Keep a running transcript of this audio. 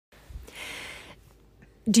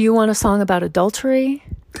Do you want a song about adultery?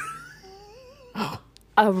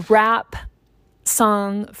 A rap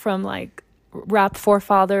song from like rap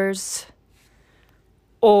forefathers?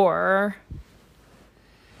 Or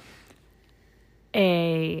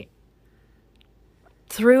a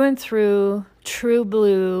through and through true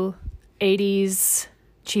blue 80s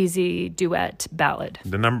cheesy duet ballad?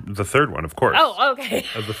 The third one, of course. Oh, okay.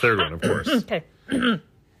 The third one, of course. Okay.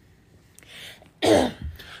 Okay.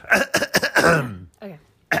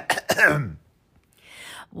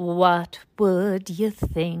 What would you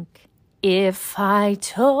think if I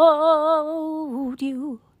told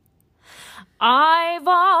you I've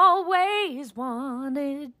always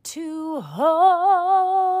wanted to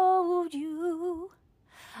hold you?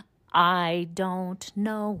 I don't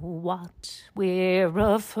know what we're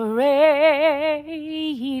afraid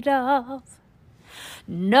of.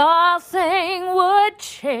 Nothing would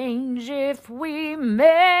change if we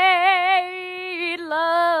made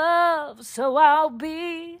love. So I'll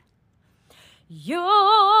be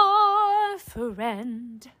your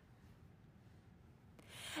friend.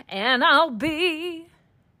 And I'll be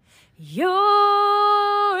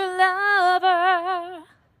your lover.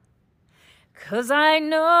 'Cause I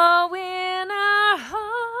know in our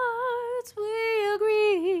hearts we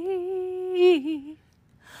agree.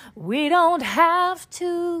 We don't have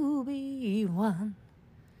to be one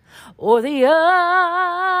or the other.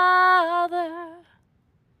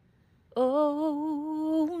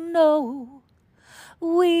 Oh, no,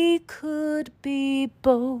 we could be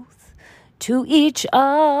both to each other.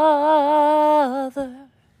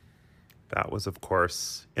 That was, of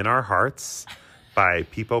course, In Our Hearts by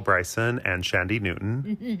Peepo Bryson and Shandy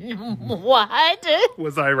Newton. What?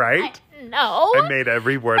 Was I right? No. I made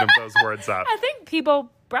every word of those words up. I think Peepo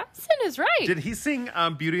Bryson is right. Did he sing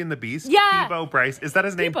Beauty and the Beast? Yeah. Peepo Bryson. Is that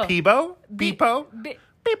his name? Peepo. Peepo?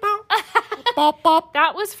 Peepo? Bop, bop.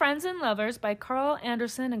 That was Friends and Lovers by Carl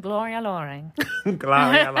Anderson and Gloria Loring.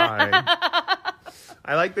 Gloria Loring.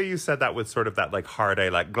 I like that you said that with sort of that like hard A,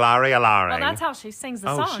 like Gloria Loring. Well, that's how she sings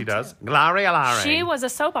the song. Oh, she does? Too. Gloria Loring. She was a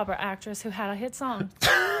soap opera actress who had a hit song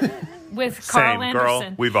with Carl Same, Anderson.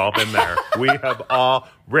 girl. We've all been there. We have all.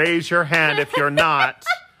 Raise your hand if you're not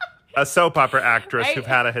a soap opera actress who've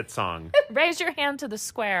had a hit song. Raise your hand to the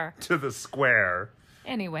square. To the square.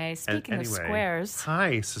 Anyway, speaking of squares.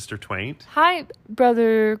 Hi, Sister Twaint. Hi,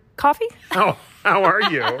 Brother Coffee. Oh, how are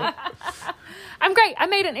you? I'm great. I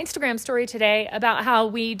made an Instagram story today about how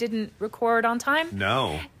we didn't record on time.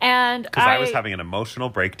 No. And because I was having an emotional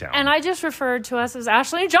breakdown. And I just referred to us as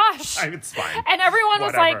Ashley and Josh. It's fine. And everyone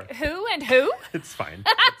Whatever. was like, who and who? It's fine.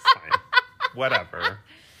 It's fine. Whatever.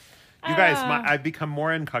 You guys, I've become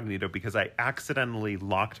more incognito because I accidentally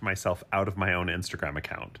locked myself out of my own Instagram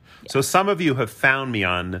account. Yeah. So some of you have found me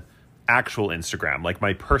on actual Instagram, like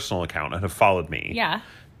my personal account, and have followed me. Yeah.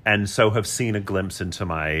 And so have seen a glimpse into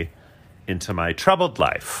my troubled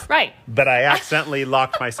life. Right. But I accidentally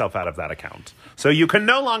locked myself out of that account. So you can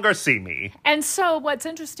no longer see me. And so what's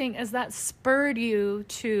interesting is that spurred you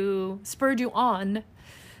on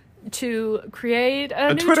to create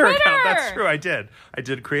a new Twitter account. That's true. I did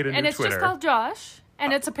create a new Twitter. And it's just called Josh,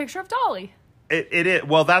 and it's a picture of Dolly. It is.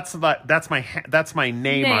 Well, that's my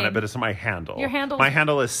name on it, but it's my handle. Your handle. My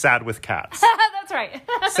handle is Sad with Cats. That's right.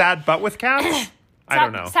 Sad but with cats. I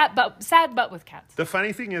don't know. Sad but with cats. The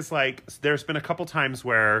funny thing is, like, there's been a couple times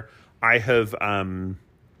where I have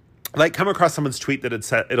like come across someone's tweet that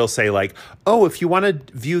it'll say like, oh, if you want to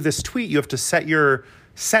view this tweet, you have to set your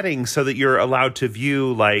settings so that you're allowed to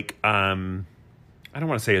view like I don't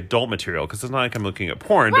want to say adult material because it's not like I'm looking at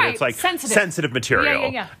porn, right. but it's like sensitive material.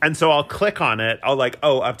 Yeah. And so I'll click on it. I'll like,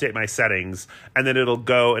 update my settings. And then it'll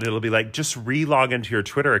go and it'll be like, just re-log into your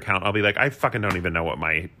Twitter account. I'll be like, I fucking don't even know what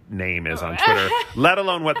my name is on Twitter, let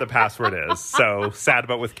alone what the password is. So sad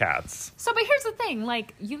but with cats. So, but here's the thing.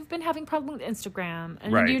 Like, you've been having problems with Instagram.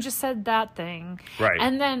 And right. you just said that thing. Right.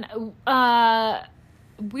 And then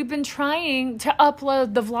we've been trying to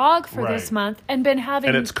upload the vlog for right. this month and been having...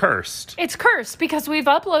 And it's cursed. It's cursed because we've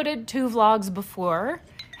uploaded 2 vlogs before,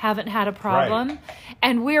 haven't had a problem. Right.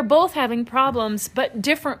 And we're both having problems, but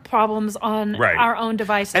different problems on right. our own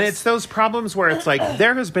devices. And it's those problems where it's like,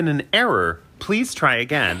 there has been an error. Please try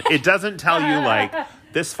again. It doesn't tell you like,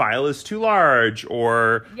 this file is too large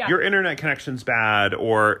or your internet connection's bad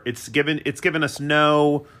or it's given us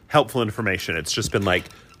no helpful information. It's just been like,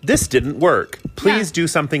 this didn't work. Please do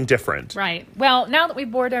something different. Right. Well, now that we've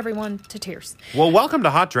bored everyone to tears. Well, welcome to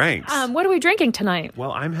Hot Drinks. What are we drinking tonight? Well,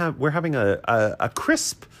 we're having a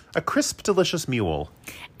crisp, delicious mule.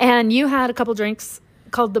 And you had a couple drinks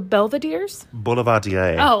called the Belvedere's?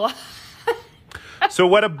 Boulevardier. Oh. So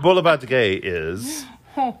what a Boulevardier is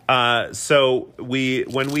So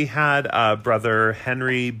when we had brother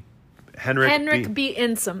Henrik B.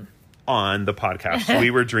 Insom on the podcast,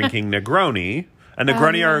 we were drinking Negroni. And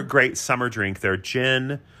Negroni are a great summer drink. They're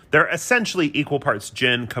gin. They're essentially equal parts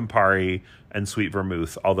gin, Campari, and sweet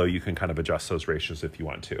vermouth, although you can kind of adjust those ratios if you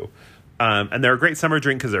want to. And they're a great summer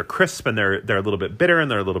drink because they're crisp and they're a little bit bitter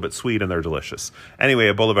and they're a little bit sweet and they're delicious. Anyway,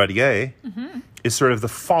 a Boulevardier is sort of the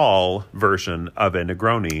fall version of a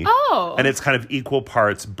Negroni. Oh. And it's kind of equal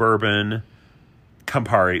parts bourbon,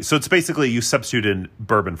 Campari. So it's basically you substitute in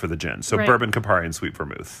bourbon for the gin. So bourbon, Campari, and sweet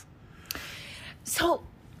vermouth. So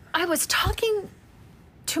I was talking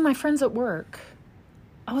to my friends at work.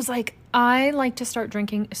 I was like, I like to start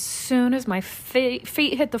drinking as soon as my feet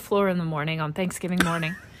hit the floor in the morning on Thanksgiving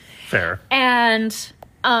morning. Fair. And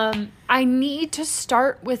I need to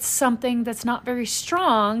start with something that's not very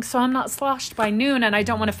strong so I'm not sloshed by noon and I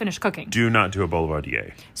don't want to finish cooking. Do not do a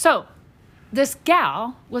Boulevardier. So this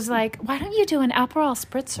gal was like, why don't you do an Aperol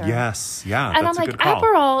spritzer? Yes. Yeah. And that's I'm a like, good call.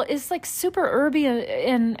 Aperol is like super herby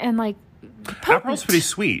and like potent. Aperol's pretty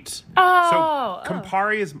sweet. Oh. So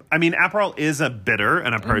Campari is, I mean, Aperol is a bitter,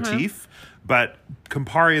 an aperitif, but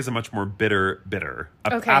Campari is a much more bitter.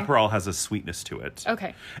 Okay. Aperol has a sweetness to it.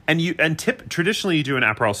 Okay. And traditionally you do an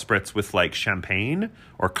Aperol spritz with like champagne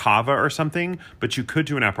or cava or something, but you could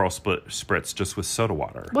do an Aperol spritz just with soda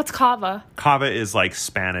water. What's cava? Cava is like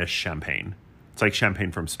Spanish champagne. It's like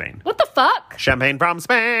champagne from Spain. What the fuck? Champagne from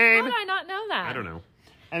Spain. How did I not know that? I don't know.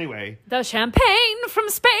 Anyway. The champagne from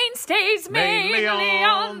Spain stays mainly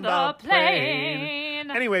on the plane.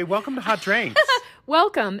 Anyway, welcome to Hot Drinks.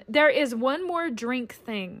 Welcome. There is one more drink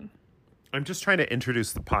thing. I'm just trying to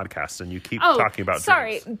introduce the podcast and you keep talking about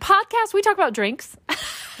sorry. drinks. Podcast, we talk about drinks.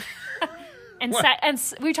 and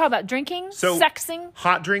we talk about drinking, sexing.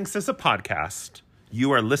 Hot Drinks is a podcast.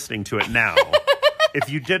 You are listening to it now. If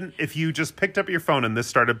you just picked up your phone and this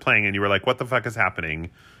started playing and you were like, what the fuck is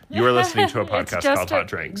happening? You are listening to a podcast called Hot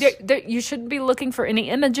Drinks. You shouldn't be looking for any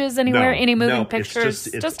images anywhere, any moving pictures.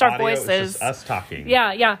 It's just our audio, voices. It's just us talking.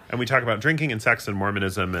 Yeah. And we talk about drinking and sex and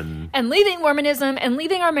Mormonism and leaving Mormonism and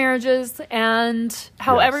leaving our marriages and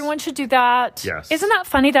how everyone should do that. Yes. Isn't that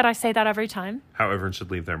funny that I say that every time? How everyone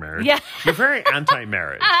should leave their marriage. Yeah. You're very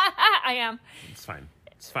anti-marriage. I am. It's fine.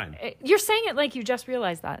 It's fine. You're saying it like you just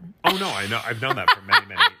realized that. Oh no, I know. I've known that for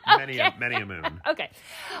many a moon. Okay.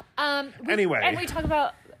 Anyway, and we talk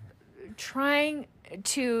about trying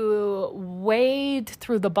to wade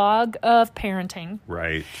through the bog of parenting.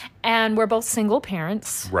 Right. And we're both single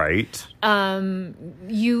parents. Right.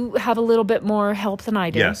 You have a little bit more help than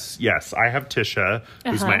I do. Yes. I have Tisha,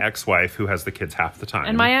 who's my ex-wife, who has the kids half the time.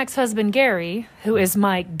 And my ex-husband Gary, who is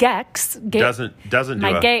my gex, doesn't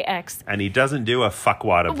my gay ex, and he doesn't do a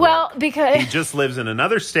fuckwad of work. Because he just lives in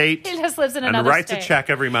another state. He just lives in another and writes state. a check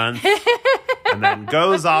every month, and then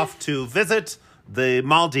goes off to visit the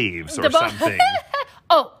Maldives or something.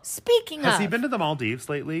 Oh, speaking of, has he been to the Maldives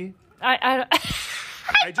lately? I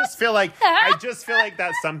just feel like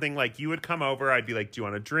that's something like you would come over. I'd be like, "Do you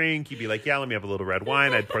want a drink?" You'd be like, "Yeah, let me have a little red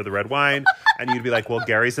wine." I'd pour the red wine, and you'd be like, "Well,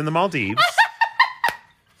 Gary's in the Maldives,"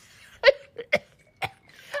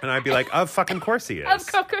 and I'd be like, "Of fucking course he is."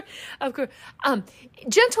 Of course.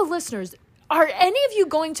 Gentle listeners, are any of you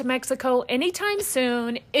going to Mexico anytime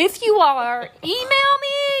soon? If you are, email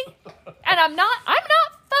me. And I'm not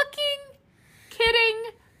fucking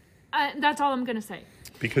kidding. That's all I'm gonna say.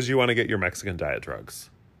 Because you want to get your Mexican diet drugs.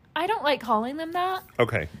 I don't like calling them that.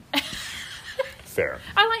 Okay. Fair.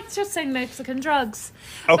 I like just saying Mexican drugs.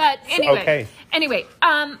 Oh, but anyway. Okay. Anyway,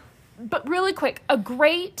 but really quick, a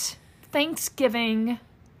great Thanksgiving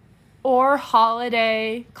or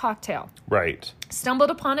holiday cocktail. Right. Stumbled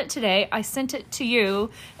upon it today. I sent it to you,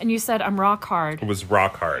 and you said I'm rock hard. It was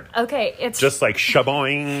rock hard. Okay, it's just like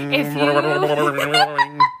shaboing.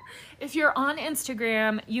 If you're on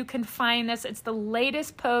Instagram, you can find this. It's the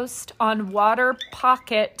latest post on Water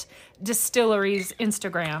Pocket Distillery's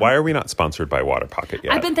Instagram. Why are we not sponsored by Water Pocket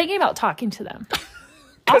yet? I've been thinking about talking to them.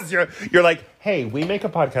 Because you're like, hey, we make a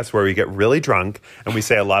podcast where we get really drunk and we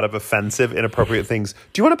say a lot of offensive, inappropriate things.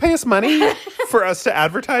 Do you want to pay us money for us to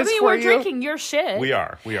advertise for you? We're drinking your shit. We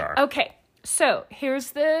are. Okay, so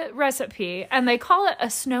here's the recipe, and they call it a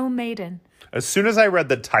Snow Maiden. As soon as I read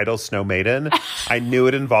the title Snow Maiden, I knew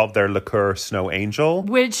it involved their liqueur Snow Angel.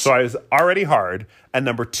 So I was already hard. And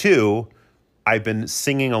number two, I've been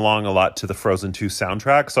singing along a lot to the Frozen 2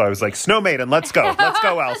 soundtrack. So I was like, Snow Maiden, let's go. Let's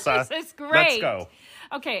go, Elsa. This is great. Let's go.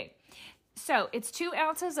 Okay, so it's 2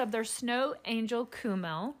 ounces of their Snow Angel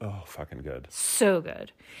Kummel. Oh, fucking good. So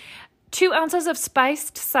good. 2 ounces of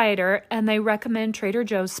spiced cider, and they recommend Trader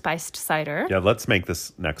Joe's spiced cider. Yeah, let's make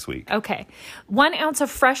this next week. Okay. 1 ounce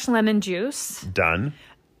of fresh lemon juice. Done.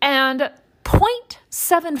 And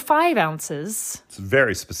 0.75 ounces. It's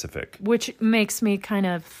very specific. Which makes me kind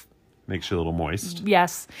of... Makes you a little moist.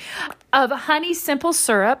 Yes. Of honey simple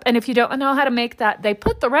syrup. And if you don't know how to make that, they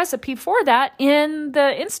put the recipe for that in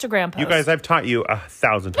the Instagram post. You guys, I've taught you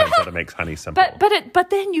 1,000 times how to make honey simple. But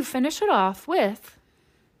then you finish it off with...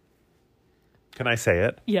 Can I say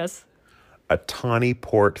it? Yes. A tawny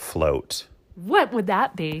port float. What would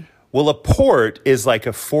that be? Well, a port is like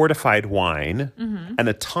a fortified wine, and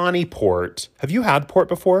a tawny port. Have you had port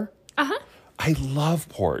before? Uh-huh. I love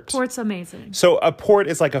port. Port's amazing. So a port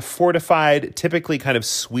is like a fortified, typically kind of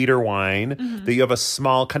sweeter wine that you have a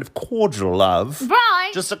small kind of cordial of.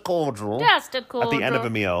 Right. Just a cordial. Just a cordial. At the end of a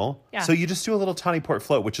meal. Yeah. So you just do a little tawny port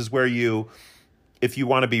float, which is where you, if you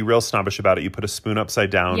want to be real snobbish about it, you put a spoon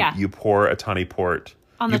upside down. Yeah. You pour a tawny port.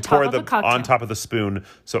 On the top of the cocktail. On top of the spoon,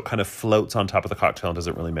 so it kind of floats on top of the cocktail and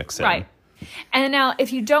doesn't really mix in. Right. And now,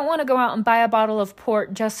 if you don't want to go out and buy a bottle of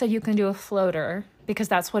port just so you can do a floater, because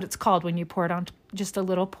that's what it's called when you pour it on just a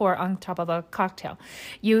little pour on top of a cocktail.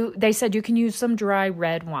 They said you can use some dry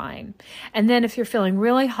red wine. And then if you're feeling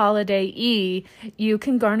really holiday-y, you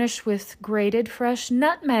can garnish with grated fresh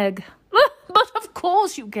nutmeg. But of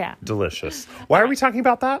course you can. Delicious. Why are we talking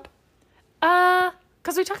about that?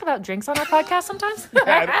 Because we talk about drinks on our podcast sometimes.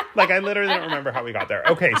 I literally don't remember how we got there.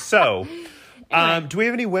 Okay, so do we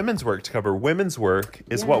have any women's work to cover? Women's work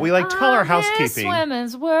is what we like to call our housekeeping. This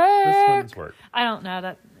women's work. This women's work. I don't know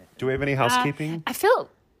that. Do we have any housekeeping? I feel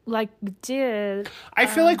like we did. I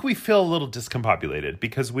feel like we feel a little discombobulated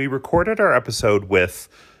because we recorded our episode with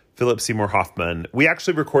Philip Seymour Hoffman. We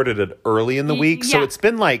actually recorded it early in the week, so it's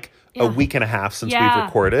been like a week and a half since we've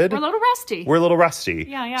recorded. We're a little rusty.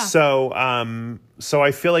 Yeah. So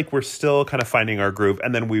I feel like we're still kind of finding our groove.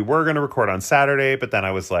 And then we were going to record on Saturday, but then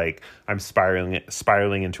I was like, I'm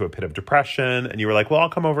spiraling into a pit of depression. And you were like, well, I'll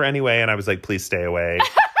come over anyway. And I was like, please stay away.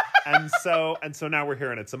 And so now we're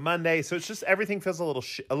here and it's a Monday. So it's just everything feels a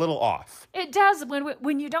little off. It does.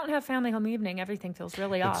 When you don't have family home evening, everything feels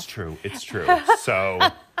really off. It's true. So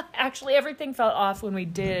actually, everything felt off when we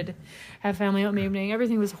did have family home evening.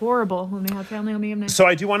 Everything was horrible when we had family home evening. So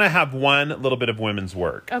I do want to have one little bit of women's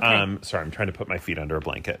work. Okay. Sorry, I'm trying to put my feet under a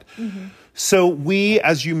blanket. Mm-hmm. So we,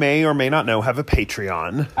 as you may or may not know, have a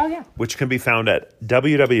Patreon. Oh, yeah. Which can be found at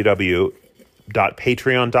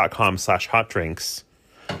www.patreon.com/hotdrinks.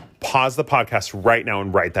 Pause the podcast right now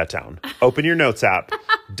and write that down. Open your notes app,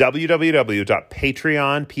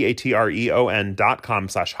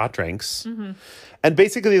 www.patreon.com/hotdrinks. Mm-hmm. And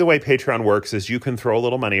basically the way Patreon works is you can throw a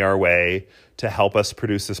little money our way to help us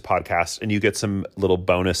produce this podcast, and you get some little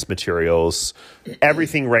bonus materials,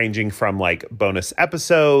 everything ranging from like bonus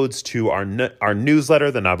episodes to our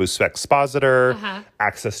newsletter, the Nabu Expositor,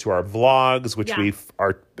 access to our vlogs, which we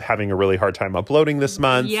are having a really hard time uploading this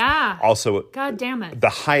month. Yeah. Also, God damn it. The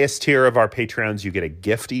highest tier of our Patreons, you get a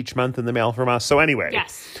gift each month in the mail from us. So anyway,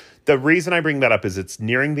 yes. The reason I bring that up is it's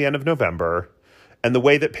nearing the end of November. And the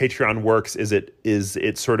way that Patreon works is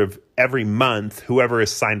it's sort of every month, whoever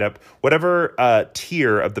is signed up, whatever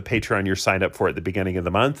tier of the Patreon you're signed up for at the beginning of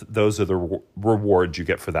the month, those are the rewards you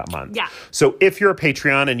get for that month. Yeah. So if you're a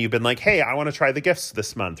Patreon and you've been like, hey, I want to try the gifts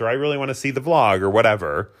this month, or I really want to see the vlog or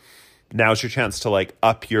whatever, now's your chance to like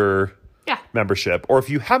up your membership. Or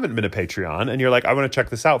if you haven't been a Patreon and you're like, I want to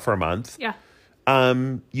check this out for a month,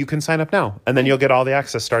 you can sign up now. And then you'll get all the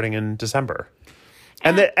access starting in December.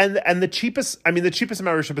 And the cheapest, the cheapest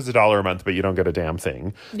membership is $1 a month, but you don't get a damn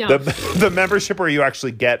thing. No. The membership where you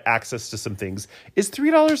actually get access to some things is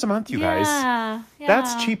 $3 a month, you guys. Yeah.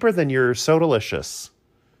 That's cheaper than your So Delicious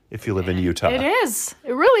if you live in Utah. It is.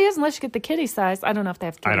 It really is, unless you get the kitty size. I don't know if they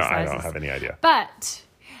have kitty sizes. I don't have any idea. But,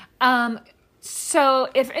 so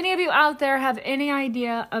if any of you out there have any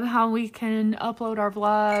idea of how we can upload our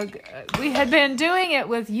vlog, we had been doing it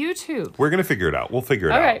with YouTube. We're going to figure it out. We'll figure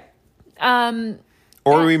it out. All right.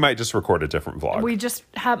 Or we might just record a different vlog. We just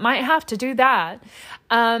might have to do that.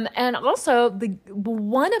 And also,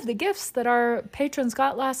 one of the gifts that our patrons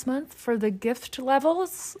got last month for the gift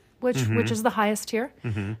levels, which is the highest tier,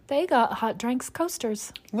 they got Hot Drinks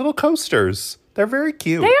coasters. Little coasters. They're very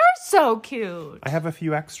cute. They are so cute. I have a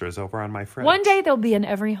few extras over on my fridge. One day they'll be in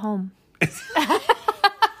every home.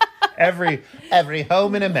 Every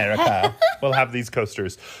home in America will have these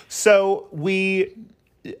coasters. So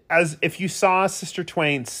as if you saw Sister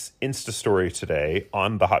Twain's Insta story today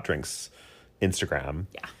on the Hot Drinks Instagram,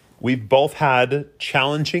 we've both had a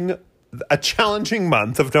challenging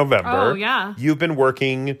month of November. Oh, yeah. You've been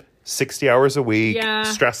working 60 hours a week,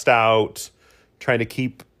 stressed out, trying to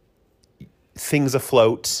keep things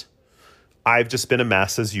afloat. I've just been a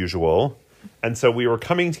mess as usual. And so we were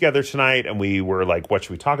coming together tonight and we were like, what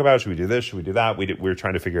should we talk about? Should we do this? Should we do that? We were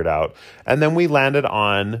trying to figure it out. And then we landed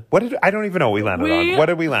on, I don't even know what we landed on. What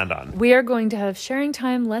did we land on? We are going to have sharing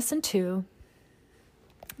time lesson 2.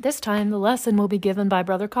 This time the lesson will be given by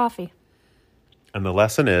Brother Coffee. And the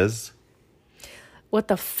lesson is? What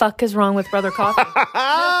the fuck is wrong with Brother Coffee?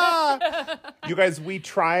 You guys,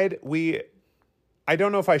 I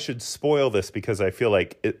don't know if I should spoil this because I feel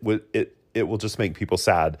like it will just make people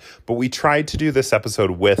sad. But we tried to do this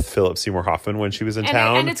episode with Philip Seymour Hoffman when she was in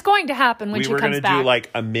town. And it's going to happen when she comes back. We were going to do like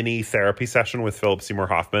a mini therapy session with Philip Seymour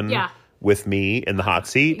Hoffman. Yeah. With me in the hot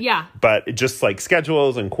seat. Yeah. But just like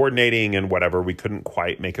schedules and coordinating and whatever, we couldn't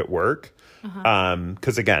quite make it work.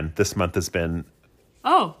 Because again, this month has been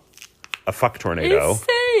a fuck tornado.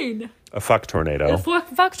 Insane. A fuck tornado.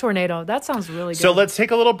 Fuck tornado. That sounds really good. So let's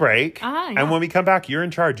take a little break. Yeah. And when we come back, you're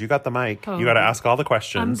in charge. You got the mic. You got to ask all the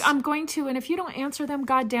questions. I'm going to. And if you don't answer them,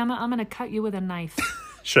 God damn it, I'm going to cut you with a knife.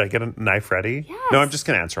 Should I get a knife ready? Yes. No, I'm just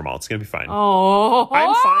going to answer them all. It's going to be fine. Oh.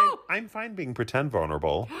 I'm fine being pretend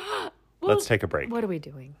vulnerable. Well, let's take a break. What are we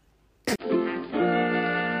doing?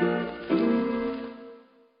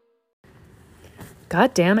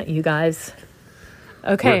 God damn it, you guys.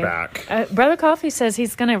 Okay. We're back. Brother Coffee says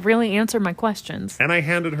he's going to really answer my questions. And I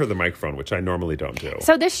handed her the microphone, which I normally don't do.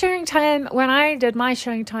 So this sharing time, when I did my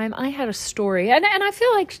sharing time, I had a story. And I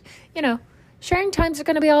feel like, sharing times are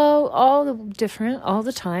going to be all different all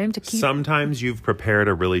the time. Sometimes you've prepared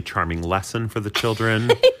a really charming lesson for the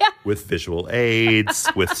children with visual aids,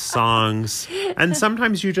 with songs. And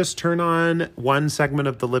sometimes you just turn on one segment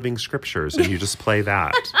of the Living Scriptures and you just play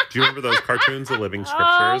that. Do you remember those cartoons, The Living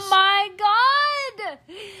Scriptures? Oh, my God.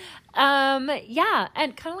 Yeah,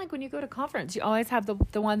 and kind of like when you go to conference, you always have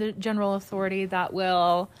the one, the general authority that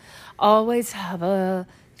will always have a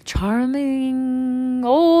charming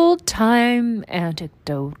old time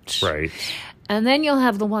anecdote. Right. And then you'll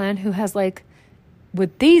have the one who has like,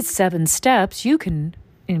 with these 7 steps, you can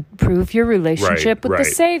improve your relationship with the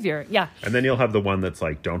Savior. Yeah. And then you'll have the one that's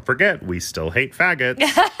like, don't forget, we still hate faggots.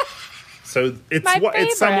 So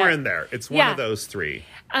it's somewhere in there. It's one of those 3.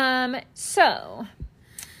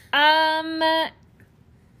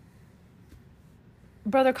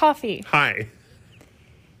 Brother Coffee. Hi.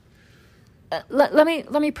 Let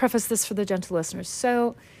me preface this for the gentle listeners.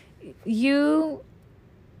 So, you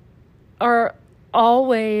are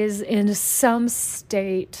always in some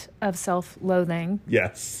state of self-loathing.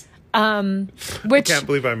 Yes. Which I can't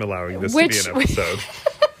believe I'm allowing this to be an episode.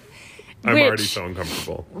 I'm already so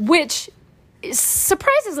uncomfortable. Which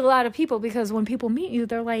surprises a lot of people because when people meet you,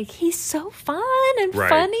 they're like, he's so fun and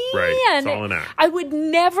funny. Right. And it's all an act. I would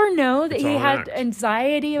never know that he had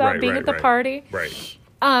anxiety about being at the party. Right.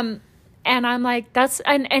 And I'm like,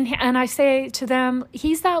 and I say to them,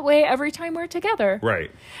 he's that way every time we're together.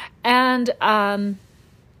 Right. And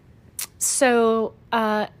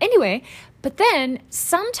anyway, but then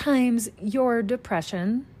sometimes your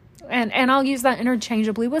depression, and I'll use that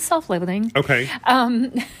interchangeably with self-loathing. Okay.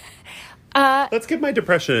 Let's give my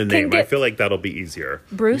depression a name. I feel like that'll be easier.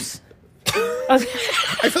 Bruce? I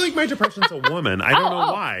feel like my depression's a woman. I don't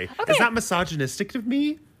know why. Okay. Is that misogynistic of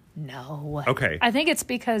me? No. Okay. I think it's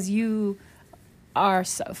because you are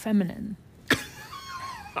so feminine.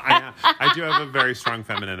 I do have a very strong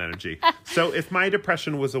feminine energy. So if my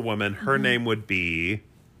depression was a woman, her name would be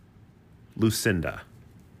Lucinda.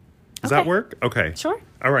 Does that work? Okay. Sure.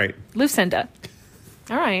 All right. Lucinda.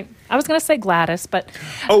 All right. I was going to say Gladys, but...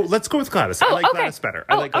 Oh, let's go with Gladys. I like Gladys better.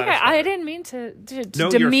 I like Gladys better. I didn't mean to no,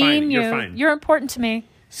 demean you. You're fine. You're important to me.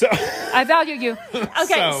 So I value you.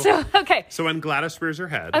 Okay. So when Gladys rears her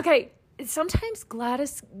head... Okay. Sometimes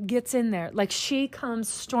Gladys gets in there. Like, she comes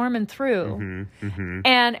storming through.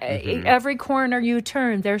 And every corner you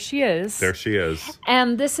turn, there she is. There she is.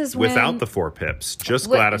 And this is when... Without the 4 pips. Just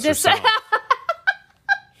Gladys herself.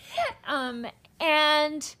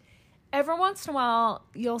 And every once in a while,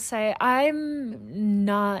 you'll say, I'm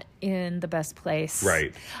not in the best place.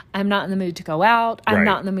 Right. I'm not in the mood to go out. I'm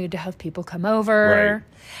not in the mood to have people come over.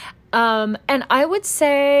 Right. And I would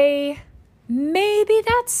say maybe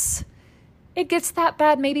it gets that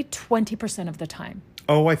bad maybe 20% of the time.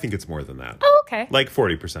 Oh, I think it's more than that. Oh, okay. Like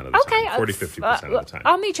 40% of the time. 40, 50% of the time.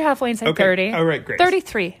 I'll meet you halfway and say 30. All right, great.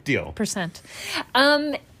 33%. Deal.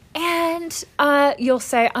 And you'll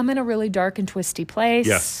say, I'm in a really dark and twisty place.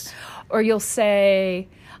 Yes. Or you'll say,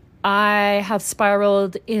 I have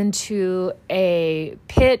spiraled into a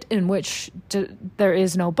pit in which there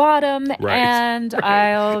is no bottom, and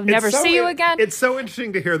I'll never see you again. It's so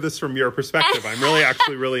interesting to hear this from your perspective. I'm really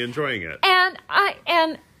actually really enjoying it. And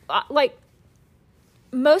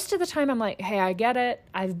most of the time I'm like, hey, I get it.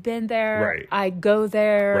 I've been there. Right. I go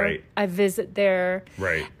there. Right. I visit there.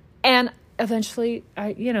 Right. And eventually,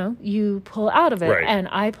 you pull out of it, Right. and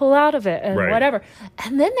I pull out of it, and Right. whatever.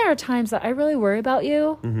 And then there are times that I really worry about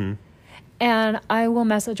you, and I will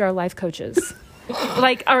message our life coaches,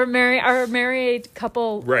 like our married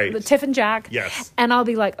couple, Right. Tiff and Jack. Yes. And I'll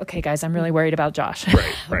be like, okay, guys, I'm really worried about Josh,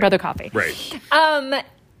 Right. Brother Coffee. Right.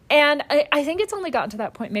 And I think it's only gotten to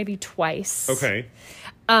that point maybe twice. Okay.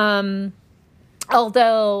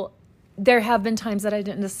 Although there have been times that I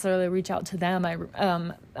didn't necessarily reach out to them.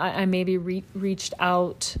 I maybe reached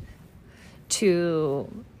out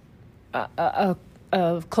to a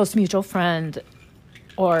close mutual friend,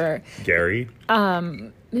 or Gary.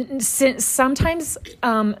 sometimes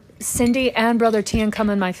Cindy and Brother Tian come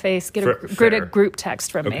in my face, get a Fair. group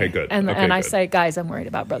text from me. Okay, good. And Okay, I good. say, guys, I'm worried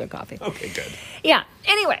about Brother Coffee. Okay, good. Yeah.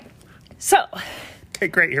 Anyway, so Okay,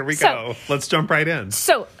 great. Here we So- go. Let's jump right in.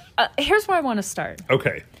 Here's where I want to start.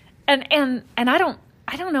 Okay. And I don't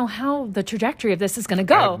know how the trajectory of this is going to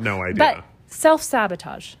go. I have no idea. But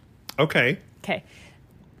self-sabotage. Okay. Okay.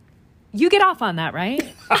 You get off on that, right?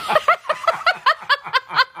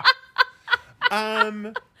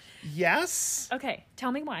 Yes. Okay.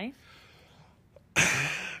 Tell me why.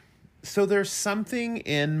 So there's something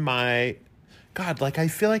in my God, like I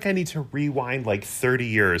feel like I need to rewind like 30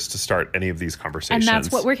 years to start any of these And conversations.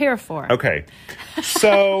 that's what we're here for. Okay.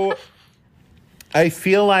 So I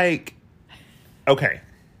feel like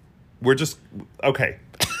we're just okay.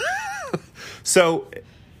 So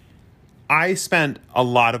I spent a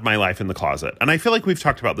lot of my life in the closet. And I feel like we've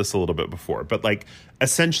talked about this a little bit before, but like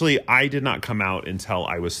essentially I did not come out until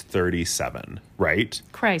I was 37, right?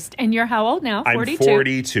 Christ. And you're how old now? 42? I'm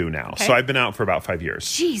 42 now. Okay. So I've been out for about 5 years.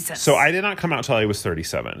 Jesus. So I did not come out till I was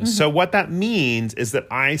 37. Mm-hmm. So what that means is that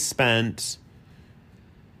I spent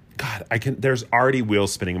there's already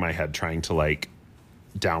wheels spinning in my head trying to like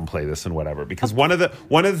downplay this and whatever, because one of the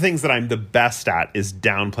things that I'm the best at is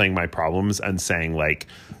downplaying my problems and saying like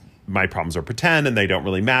my problems are pretend and they don't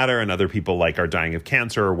really matter, and other people like are dying of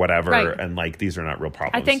cancer or whatever, Right. and like these are not real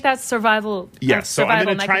problems. I think that's survival. Yes, so I'm survival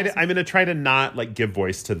going to try to not like give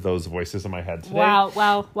voice to those voices in my head today.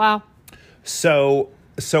 Wow. So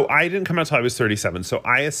I didn't come out till I was 37. So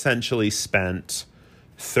I essentially spent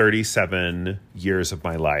 37 years of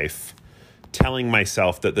my life telling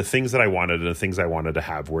myself that the things that I wanted and the things I wanted to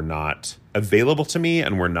have were not available to me,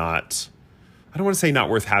 and were not, I don't want to say not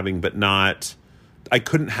worth having, but I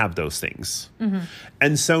couldn't have those things. Mm-hmm.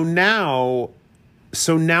 And so now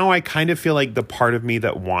I kind of feel like the part of me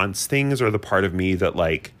that wants things, or the part of me that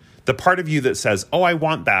like, the part of you that says, oh, I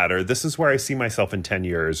want that, or this is where I see myself in 10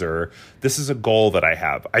 years, or this is a goal that I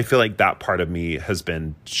have. I feel like that part of me has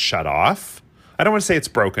been shut off. I don't want to say it's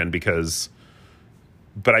broken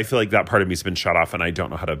but I feel like that part of me has been shut off, and I don't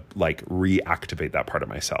know how to like reactivate that part of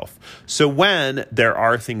myself. So when there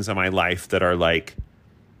are things in my life that are like,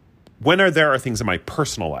 there are things in my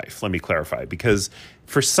personal life, let me clarify, because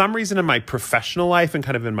for some reason in my professional life and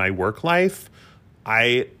kind of in my work life,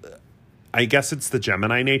 I guess it's the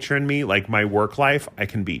Gemini nature in me. Like my work life, I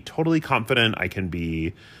can be totally confident. I can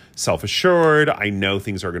be self-assured. I know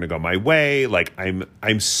things are going to go my way. Like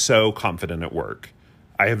I'm so confident at work.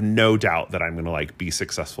 I have no doubt that I'm going to like be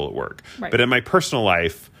successful at work. Right. But in my personal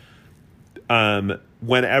life,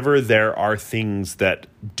 whenever there are things that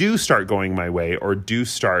do start going my way, or do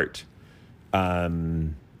start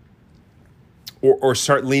or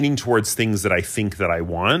start leaning towards things that I think that I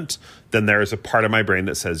want, then there's a part of my brain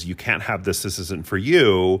that says, you can't have this isn't for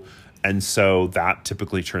you. And so that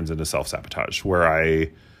typically turns into self-sabotage, where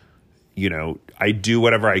I do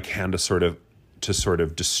whatever I can to sort of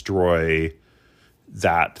destroy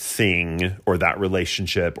that thing, or that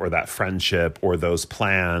relationship, or that friendship, or those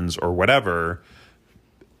plans, or whatever,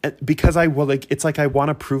 because it's like I want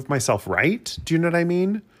to prove myself right. Do you know what I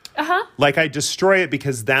mean? Uh-huh. Like I destroy it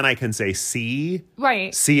because then I can say, see,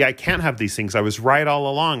 I can't have these things. I was right all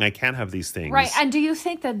along. I can't have these things. Right. And do you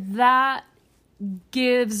think that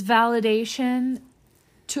gives validation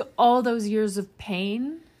to all those years of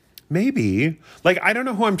pain? Maybe. Like, I don't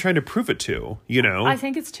know who I'm trying to prove it to, I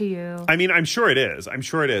think it's to you. I mean, I'm sure it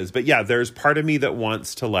is. But yeah, there's part of me that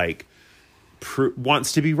wants to like,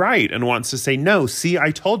 wants to be right, and wants to say, no, see,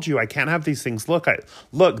 I told you I can't have these things. Look,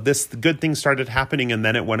 this good thing started happening and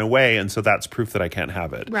then it went away. And so that's proof that I can't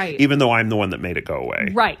have it. Right. Even though I'm the one that made it go away.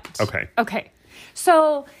 Right. Okay.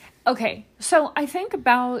 So I think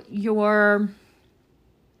about your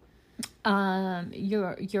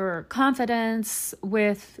confidence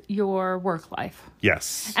with your work life.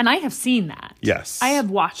 Yes. And I have seen that. Yes. I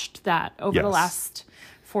have watched that over the last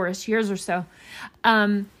 4-ish years or so.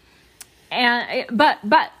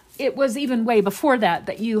 but it was even way before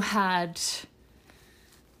that you had,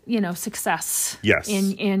 success. Yes.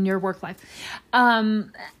 in your work life.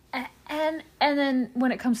 And then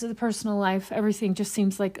when it comes to the personal life, everything just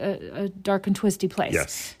seems like a dark and twisty place.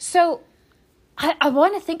 Yes. So I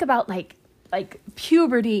want to think about like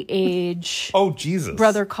puberty age. Oh, Jesus.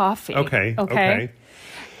 Brother Coffee. Okay.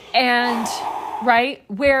 And right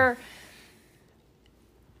where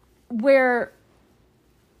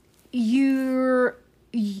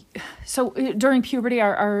so during puberty,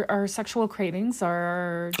 our sexual cravings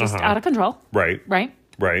are just out of control. Right.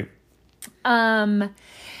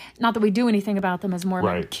 Not that we do anything about them as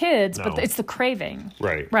Mormon kids, No. but it's the craving.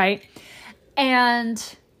 Right.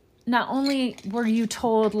 And not only were you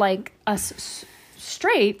told, like us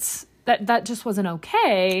straights, that just wasn't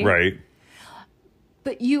okay. Right.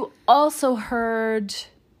 But you also heard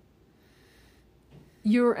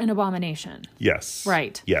you're an abomination. Yes.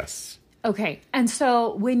 Right. Yes. Okay. And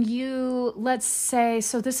so when you, let's say,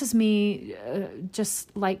 so this is me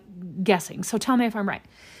just like guessing. So tell me if I'm right.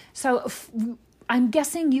 So I'm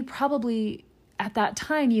guessing you probably, at that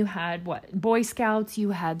time, you had what? Boy Scouts, you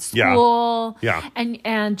had school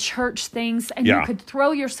and church things. And you could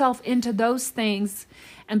throw yourself into those things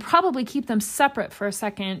and probably keep them separate for a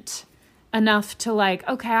second enough to like,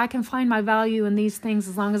 okay, I can find my value in these things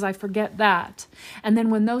as long as I forget that. And then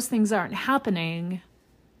when those things aren't happening,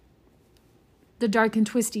 the dark and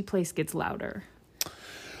twisty place gets louder.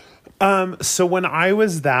 So when I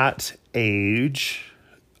was that age,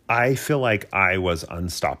 I feel like I was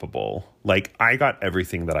unstoppable. Like I got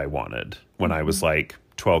everything that I wanted when I was like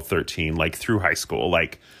 12, 13, like through high school.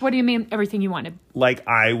 Like, what do you mean everything you wanted? Like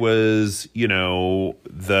I was,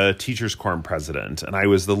 the teacher's quorum president, and I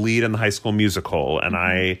was the lead in the High School Musical, and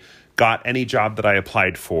I got any job that I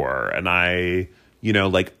applied for. And I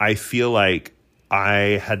feel like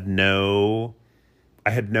I had no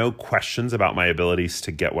questions about my abilities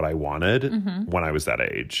to get what I wanted when I was that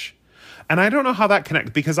age. And I don't know how that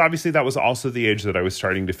connects, because obviously that was also the age that I was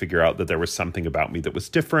starting to figure out that there was something about me that was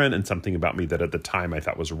different, and something about me that at the time I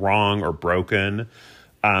thought was wrong or broken.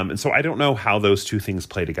 And so I don't know how those two things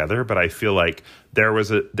play together, but I feel like there was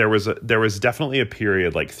definitely a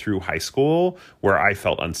period like through high school where I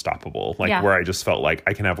felt unstoppable, where I just felt like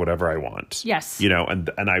I can have whatever I want. Yes. And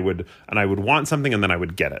I would want something, and then I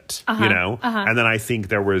would get it, And then I think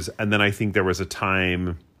there was a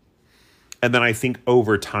time, and then I think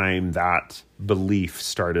over time that belief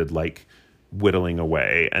started like whittling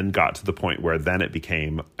away and got to the point where then it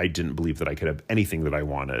became, I didn't believe that I could have anything that I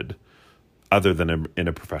wanted other than in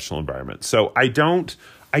a professional environment. So I don't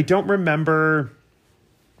remember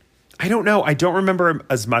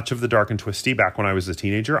as much of the dark and twisty back when I was a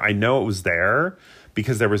teenager. I know it was there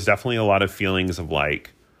because there was definitely a lot of feelings of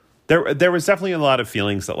like, there was definitely a lot of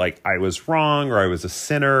feelings that like I was wrong, or I was a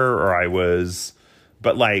sinner, or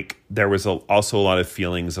but like there was also a lot of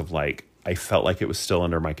feelings of like, I felt like it was still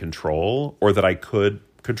under my control, or that I could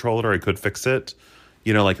control it, or I could fix it.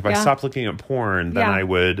 Like if I stopped looking at porn, then I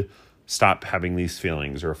would stop having these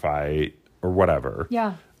feelings, or whatever.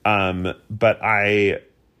 Yeah. But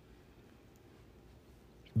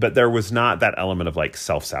there was not that element of like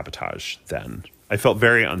self-sabotage then. I felt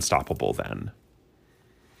very unstoppable then.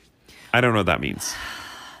 I don't know what that means.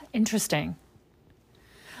 Interesting.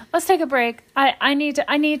 Let's take a break. I need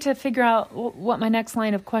to figure out what my next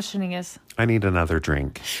line of questioning is. I need another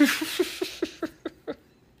drink.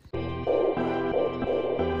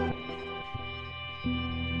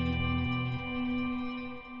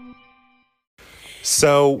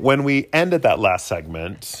 So when we ended that last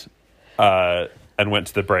segment and went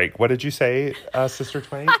to the break, what did you say, Sister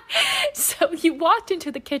Twain? So you walked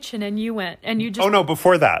into the kitchen and you went and you just... Oh, no,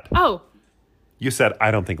 before that. Oh. You said, I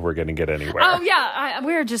don't think we're going to get anywhere. Oh, yeah.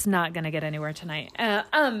 We're just not going to get anywhere tonight.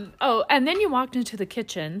 And then you walked into the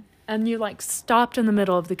kitchen and you like stopped in the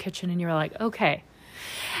middle of the kitchen and you were like, okay.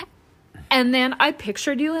 And then I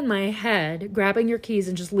pictured you in my head grabbing your keys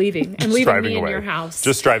and just leaving and leaving me in your house.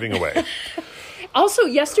 Just driving away. Also,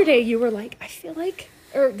 yesterday you were like, I feel like,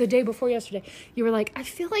 or the day before yesterday, you were like, I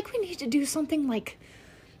feel like we need to do something like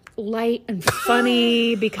light and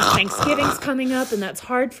funny because Thanksgiving's coming up and that's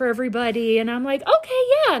hard for everybody. And I'm like, okay,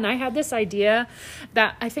 yeah. And I had this idea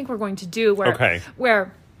that I think we're going to do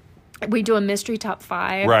where we do a mystery top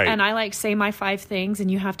 5, and I like say my 5 things, and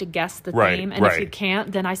you have to guess the theme. And if you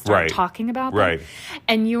can't, then I start talking about them.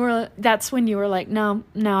 And that's when you were like, no,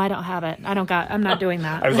 I don't have it. I'm not doing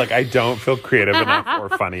that. I was like, I don't feel creative enough or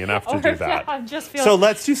funny enough to do that. So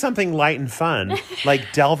let's do something light and fun,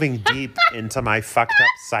 like delving deep into my fucked up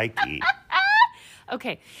psyche.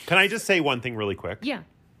 Okay. Can I just say one thing really quick? Yeah.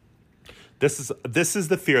 This is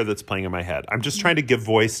the fear that's playing in my head. I'm just trying to give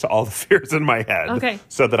voice to all the fears in my head. Okay.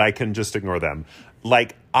 So that I can just ignore them.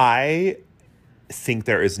 Like, I think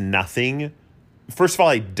there is nothing. First of all,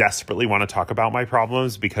 I desperately want to talk about my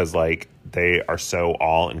problems because, like, they are so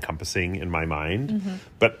all-encompassing in my mind.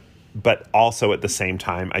 But also at the same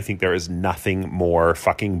time, I think there is nothing more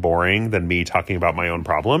fucking boring than me talking about my own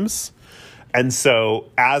problems. And so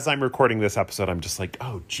as I'm recording this episode, I'm just like,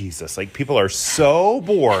 oh, Jesus. Like, people are so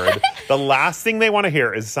bored. The last thing they want to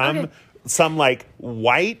hear is some like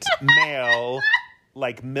white male,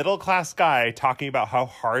 like middle-class guy talking about how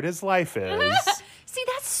hard his life is. See,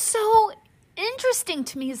 that's so interesting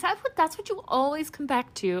to me. That's what you always come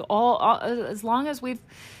back to all as long as we've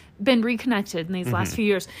been reconnected in these last few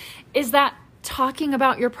years, is that talking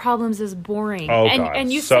about your problems is boring. Oh, and, God.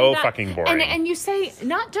 and you So say that, fucking boring. And you say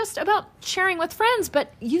not just about sharing with friends,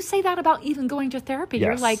 but you say that about even going to therapy. Yes.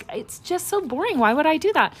 You're like, it's just so boring. Why would I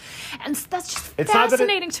do that? And that's just It's not that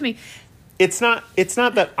fascinating to me. It's not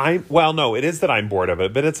that no, it is that I'm bored of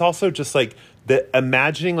it, but it's also just like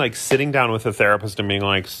imagining like sitting down with a therapist and being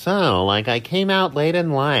like, so like I came out late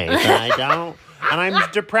in life and I'm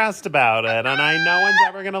depressed about it and no one's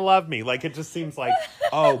ever going to love me. Like, it just seems like,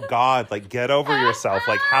 oh God, like get over yourself.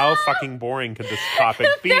 Like, how fucking boring could this topic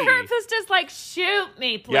be? The therapist is like, shoot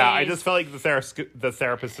me, please. Yeah, I just feel like the therapist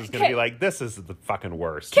is going to be like, this is the fucking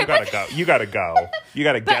worst. You gotta go. You gotta go. You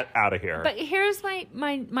gotta get out of here. But here's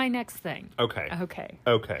my next thing. Okay.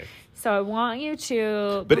 So I want you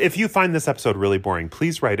to... But if you find this episode really boring,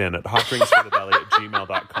 please write in at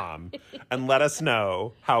hotdrinksforthebelly@gmail.com and let us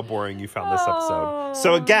know how boring you found this episode.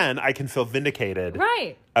 So again, I can feel vindicated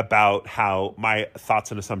about how my thoughts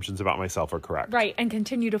and assumptions about myself are correct. Right, and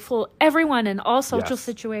continue to fool everyone in all social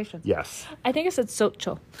situations. Yes. I think I said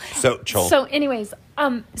social. Social. So anyways,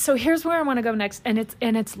 so here's where I want to go next, and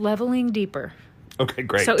it's leveling deeper. Okay,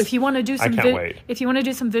 great. So if you want to do some wait. If you want to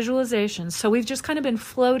do some visualizations, so we've just kind of been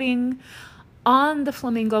floating on the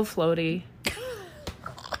flamingo floaty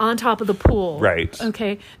on top of the pool. Right.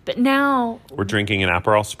 Okay. But now we're drinking an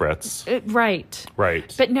Aperol Spritz. Right.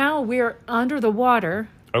 Right. But now we're under the water.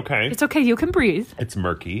 Okay. It's okay. You can breathe. It's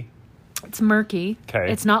murky. It's murky.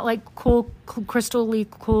 Okay. It's not like crystally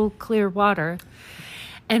cool, clear water.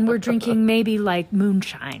 And we're drinking maybe like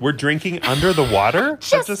moonshine. We're drinking under the water?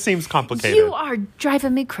 That just seems complicated. You are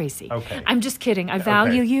driving me crazy. Okay. I'm just kidding. I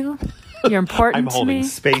value you. You're important to me. I'm holding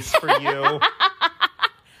space for you.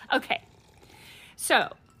 Okay. So.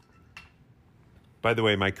 By the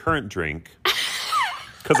way, my current drink,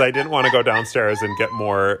 because I didn't want to go downstairs and get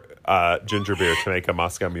more ginger beer to make a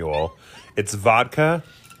Moscow Mule. It's vodka,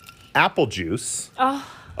 apple juice. Oh.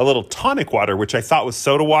 A little tonic water, which I thought was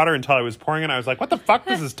soda water until I was pouring it. I was like, what the fuck?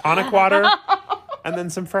 This is tonic water? And then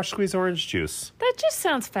some fresh squeezed orange juice. That just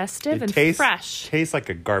sounds festive and fresh. Tastes like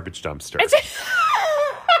a garbage dumpster. At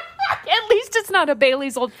least it's not a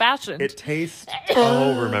Bailey's Old Fashioned. It tastes...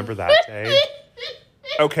 Oh, remember that day?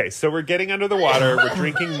 Okay, so we're getting under the water. We're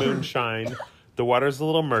drinking moonshine. The water's a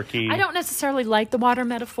little murky. I don't necessarily like the water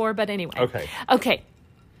metaphor, but anyway. Okay.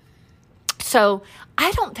 So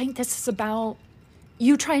I don't think this is about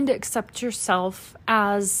you trying to accept yourself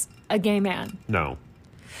as a gay man. No.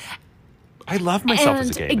 I love myself as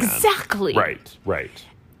a gay man. Exactly. Right.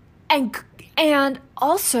 And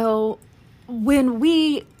also, when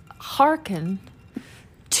we hearken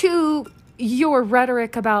to your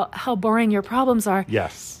rhetoric about how boring your problems are,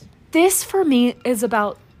 yes, this for me is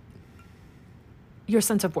about your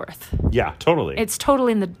sense of worth. Yeah, totally. It's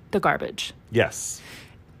totally in the garbage. Yes.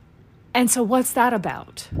 And so what's that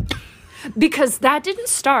about? Because that didn't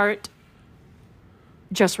start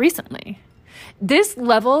just recently. This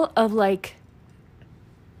level of like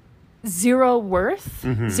zero worth,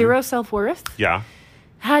 zero self-worth,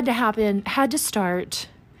 had to start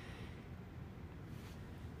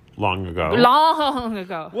long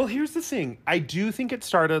ago. Well, here's the thing. I do think it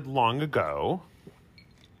started long ago.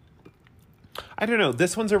 I don't know.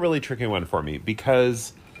 This one's a really tricky one for me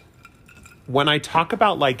because when I talk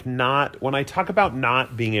about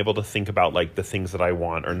not being able to think about like the things that I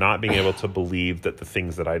want or not being able to believe that the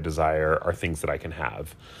things that I desire are things that I can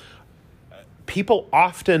have, people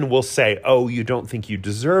often will say, oh, you don't think you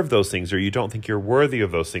deserve those things or you don't think you're worthy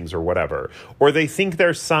of those things or whatever. Or they think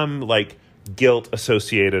there's some like guilt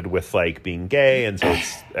associated with like being gay and so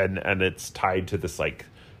it's and it's tied to this like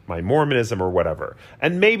my Mormonism or whatever.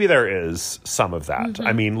 And maybe there is some of that.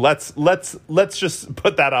 I mean, let's just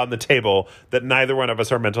put that on the table that neither one of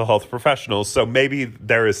us are mental health professionals, so maybe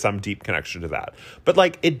there is some deep connection to that. But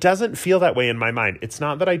like it doesn't feel that way in my mind. It's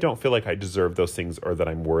not that I don't feel like I deserve those things or that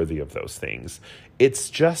I'm worthy of those things. It's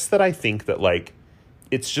just that I think that like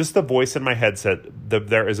it's just the voice in my head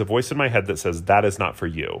there is a voice in my head that says that is not for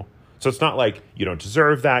you. So it's not like you don't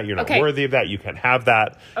deserve that, you're not worthy of that, you can't have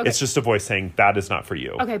that. Okay. It's just a voice saying that is not for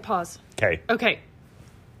you. Okay, pause. Okay.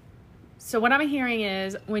 So what I'm hearing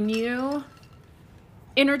is when you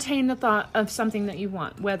entertain the thought of something that you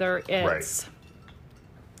want, whether it's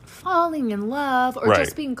falling in love or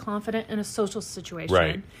just being confident in a social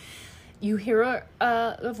situation, you hear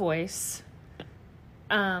a voice,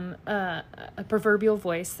 a proverbial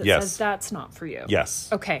voice that says that's not for you. Yes.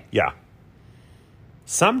 Okay. Yeah.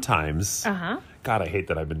 Sometimes, God, I hate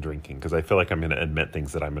that I've been drinking because I feel like I'm going to admit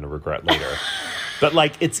things that I'm going to regret later. But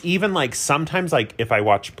like, it's even like sometimes like if I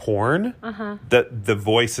watch porn, the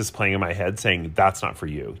voice is playing in my head saying, that's not for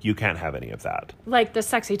you. You can't have any of that. Like the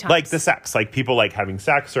sexy times. Like the sex. Like people like having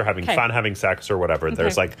sex or having fun having sex or whatever. Okay.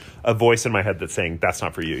 There's like a voice in my head that's saying, that's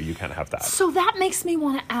not for you. You can't have that. So that makes me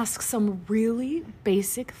want to ask some really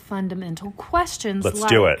basic fundamental questions. Let's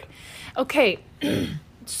do it. Okay.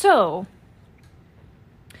 So...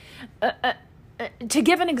 to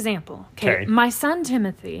give an example, my son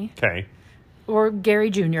Timothy, or Gary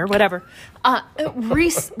Jr., whatever,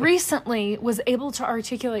 recently was able to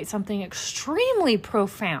articulate something extremely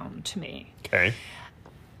profound to me. Okay.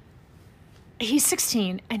 He's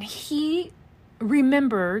 16, and he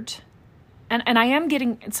remembered, and I am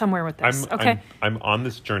getting somewhere with this. I'm on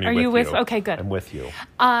this journey. Are you with? Okay, good. I'm with you.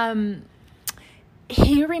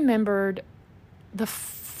 He remembered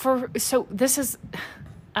so this is.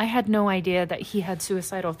 I had no idea that he had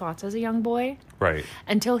suicidal thoughts as a young boy. Right.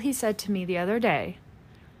 Until he said to me the other day,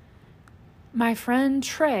 my friend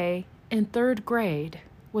Trey in 3rd grade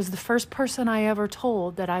was the first person I ever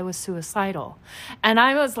told that I was suicidal. And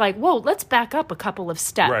I was like, whoa, let's back up a couple of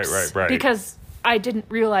steps. Right. Because I didn't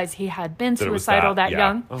realize he had been suicidal that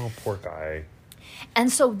young. Oh, poor guy. And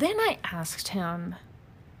so then I asked him,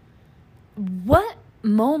 what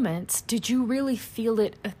moments did you really feel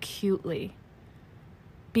it acutely?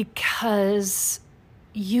 Because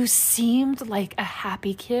you seemed like a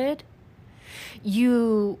happy kid.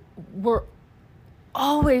 You were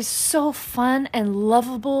always so fun and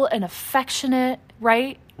lovable and affectionate,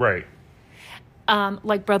 right? Right.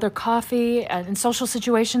 Like Brother Coffee in social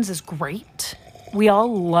situations is great. We all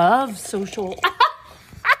love social...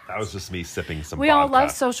 That was just me sipping some We vodka. all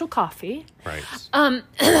love social coffee. Right.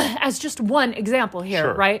 As just one example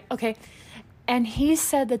here, right? Okay. And he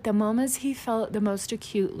said that the moments he felt the most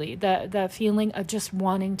acutely, the feeling of just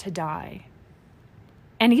wanting to die,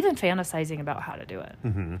 and even fantasizing about how to do it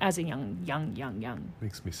as a young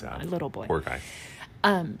makes me sad. Little boy. Poor guy.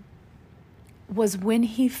 Was when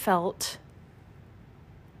he felt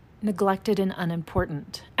neglected and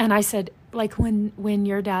unimportant. And I said, like when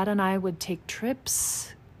your dad and I would take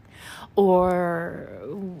trips, or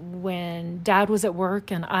when Dad was at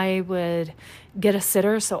work and I would get a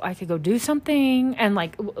sitter so I could go do something, and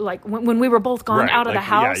like when we were both gone out of the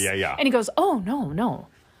house. Yeah. And he goes, oh, no.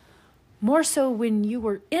 More so when you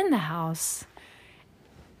were in the house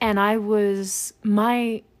and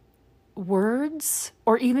my words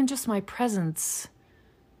or even just my presence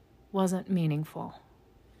wasn't meaningful.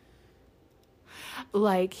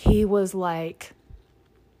 Like he was like,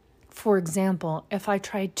 for example, if I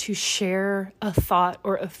tried to share a thought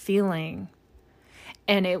or a feeling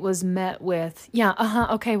and it was met with,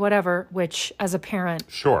 okay, whatever, which as a parent...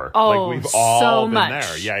 Sure. Oh, like we've all so been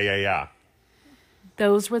much. there. Yeah.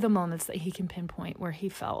 Those were the moments that he can pinpoint where he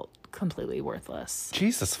felt completely worthless.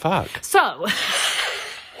 Jesus fuck. So...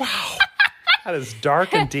 Wow. That is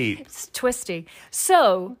dark and deep. It's twisty.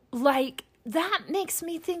 So, like, that makes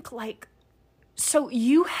me think, like, so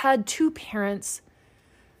you had two parents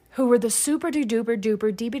who were the super duper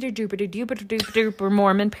duper duper duper duper duper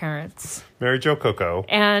Mormon parents. Mary Jo Coco.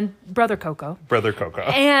 And Brother Coco. Brother Coco.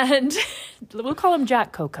 And we'll call him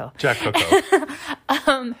Jack Coco. Jack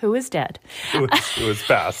Coco. Who is dead. Who is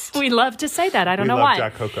best. We love to say that. I don't know why. We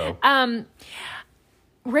love Jack Coco.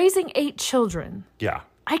 Raising 8 children. Yeah.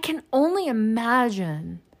 I can only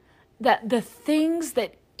imagine that the things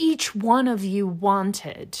that each one of you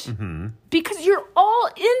wanted, because you're all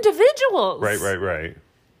individuals. Right.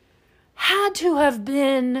 Had to have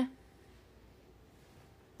been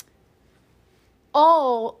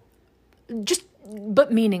all just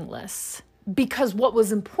but meaningless, because what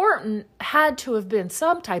was important had to have been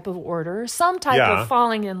some type of order, some type of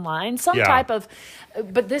falling in line, some type of,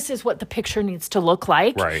 but this is what the picture needs to look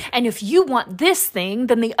like. Right. And if you want this thing,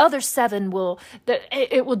 then the other 7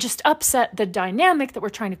 it will just upset the dynamic that we're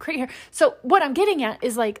trying to create here. So what I'm getting at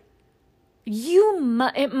is like,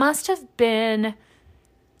 it must have been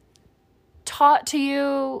taught to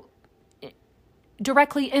you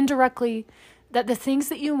directly, indirectly, that the things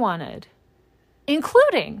that you wanted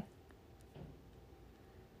including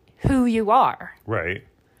who you are, Right.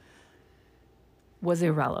 was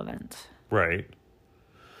irrelevant. Right.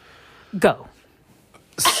 Go.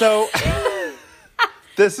 So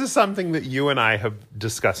this is something that you and I have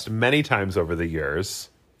discussed many times over the years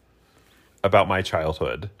about my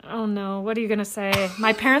childhood. Oh no, what are you going to say?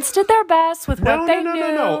 My parents did their best with what they knew.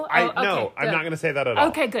 No. Okay, I'm not going to say that at all.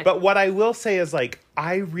 Okay, good. But what I will say is like,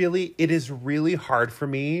 it is really hard for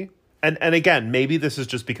me. And again, maybe this is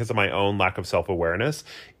just because of my own lack of self-awareness.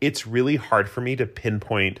 It's really hard for me to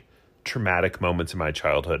pinpoint traumatic moments in my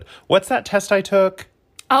childhood. What's that test I took?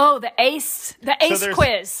 Oh, the ACE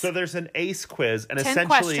quiz. So there's an ACE quiz, and 10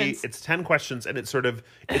 essentially questions. it's 10 questions, and it sort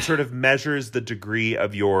of measures the degree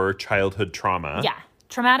of your childhood trauma. Yeah,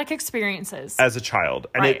 traumatic experiences. As a child,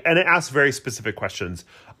 and Right. it asks very specific questions.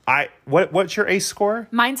 What's your ACE score?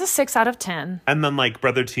 Mine's a 6 out of 10. And then like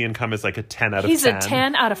Brother T Income is like a 10 out of 10. He's a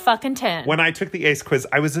 10 out of fucking 10. When I took the ACE quiz,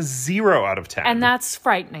 I was a 0 out of 10. And that's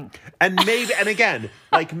frightening. And again,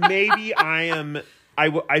 like maybe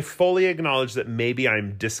I fully acknowledge that maybe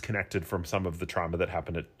I'm disconnected from some of the trauma that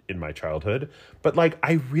happened in my childhood, but like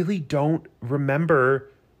I really don't remember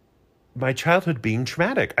my childhood being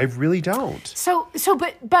traumatic. I really don't.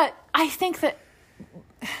 But I think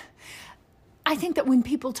that when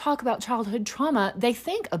people talk about childhood trauma, they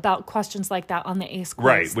think about questions like that on the ACE quiz.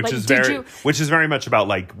 Right, which like, is very much about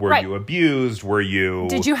like, were Right. you abused?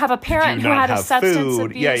 Did you have a parent who had a substance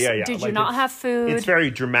food? abuse? Yeah. Did Like, you not have food? It's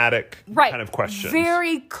very dramatic kind of questions.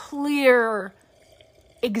 Very clear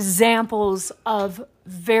examples of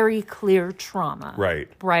very clear trauma. Right.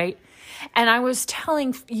 Right. And I was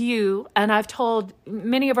telling you, and I've told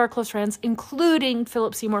many of our close friends, including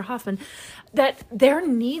Philip Seymour Hoffman, that there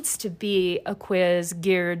needs to be a quiz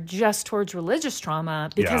geared just towards religious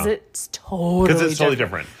trauma because Yeah. it's totally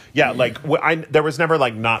different. Yeah, like there was never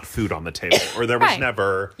like not food on the table, or there was Right.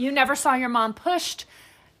 never. You never saw your mom pushed,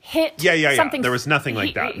 hit, Yeah. something. There was nothing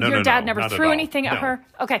like that. No, your dad no, never not at threw all. anything at No. her.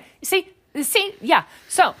 Okay, see, yeah.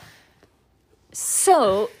 So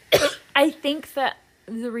I think that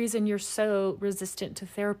the reason you're so resistant to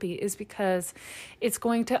therapy is because it's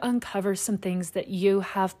going to uncover some things that you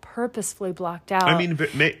have purposefully blocked out. I mean,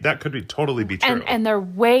 that could totally be true. And they're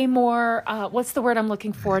way more, what's the word I'm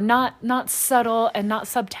looking for? Not subtle and not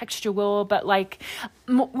subtextual, but like,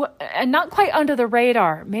 and not quite under the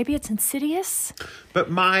radar. Maybe it's insidious.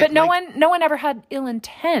 But no one ever had ill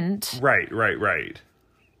intent. Right.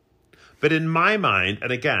 But in my mind,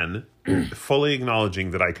 and again, fully acknowledging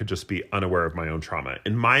that I could just be unaware of my own trauma,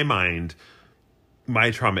 in my mind,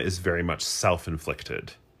 my trauma is very much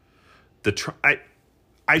self-inflicted.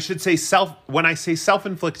 I should say when I say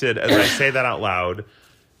self-inflicted, as I say that out loud,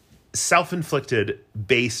 self-inflicted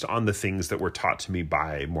based on the things that were taught to me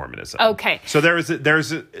by Mormonism. Okay. So there's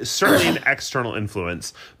certainly an external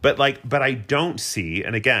influence, but I don't see,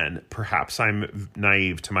 and again, perhaps I'm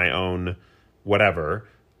naive to my own whatever,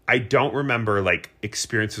 I don't remember like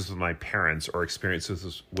experiences with my parents or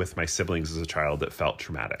experiences with my siblings as a child that felt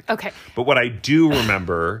traumatic. Okay. But what I do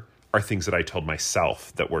remember are things that I told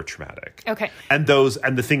myself that were traumatic. Okay. And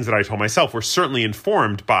the things that I told myself were certainly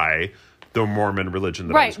informed by the Mormon religion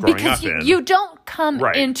that I was growing up in. You don't come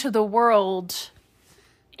Right. into the world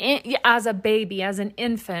as a baby, as an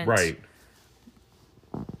infant, Right.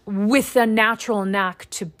 with a natural knack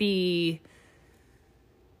to be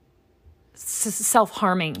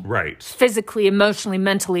self-harming. Right. Physically, emotionally,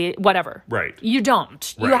 mentally, whatever. Right. You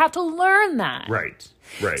don't. You Right. have to learn that. Right.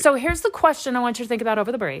 So here's the question I want you to think about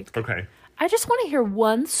over the break. Okay. I just want to hear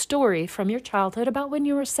one story from your childhood about when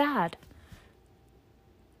you were sad.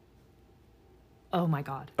 Oh my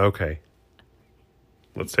God. Okay.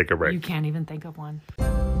 Let's take a break. You can't even think of one.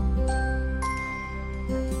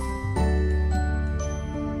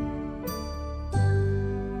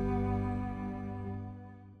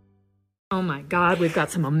 Oh my God, we've got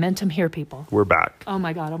some momentum here, people. We're back. Oh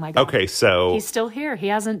my God, oh my God. Okay, so He's still here. He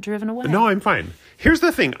hasn't driven away. no, I'm fine. Here's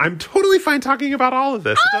the thing. I'm totally fine talking about all of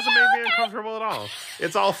this. It doesn't make me uncomfortable at all.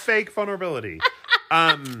 It's all fake vulnerability.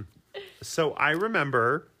 So I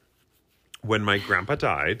remember when my grandpa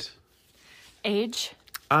died. Age?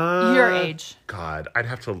 Your age. God, I'd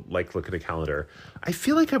have to look at a calendar. I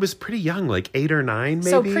feel like I was pretty young, like 8 or 9 maybe.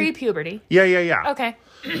 So pre-puberty. Yeah. Okay.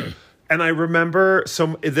 And I remember,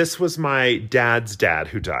 so this was my dad's dad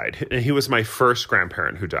who died. And he was my first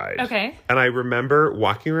grandparent who died. Okay. And I remember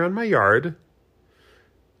walking around my yard.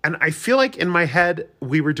 And I feel like in my head,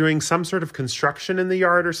 we were doing some sort of construction in the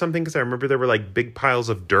yard or something. Because I remember there were like big piles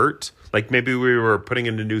of dirt. Like maybe we were putting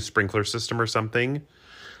in a new sprinkler system or something.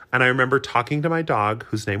 And I remember talking to my dog,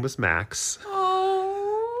 whose name was Max.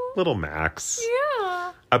 Oh. Little Max.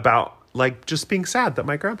 Yeah. About like just being sad that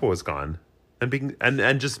my grandpa was gone.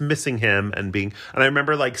 And just missing him and I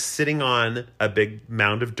remember like sitting on a big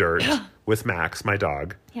mound of dirt with Max, my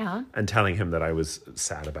dog. Yeah. And telling him that I was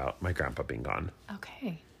sad about my grandpa being gone.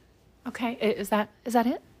 Okay. Is that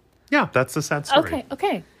it? Yeah, that's the sad story.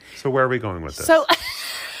 Okay. So where are we going with this? So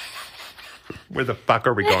where the fuck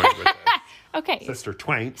are we going with this? Okay. Sister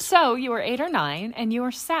Twain. So you were 8 or 9 and you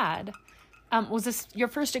were sad. Was this your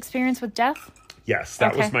first experience with death? Yes,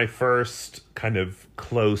 that was my first kind of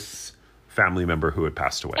close family member who had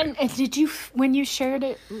passed away. And did you, when you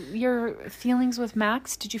shared your feelings with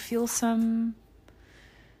Max, did you feel some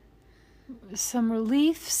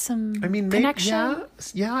relief, connection?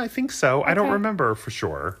 Yeah, I think so. I don't remember for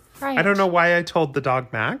sure. Right. I don't know why I told the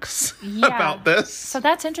dog Max about this. So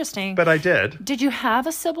that's interesting. But I did. Did you have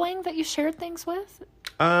a sibling that you shared things with?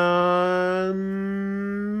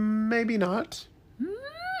 Maybe not.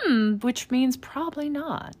 Which means probably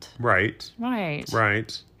not. Right.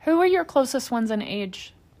 Who are your closest ones in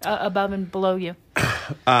age, above and below you?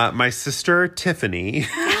 My sister, Tiffany.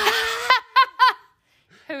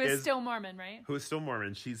 Who is still Mormon, right? Who is still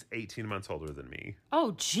Mormon. She's 18 months older than me.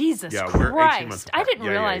 Oh, Jesus Christ. We're 18 months apart. I didn't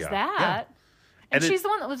realize that. Yeah. And she's the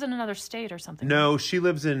one that lives in another state or something. No, she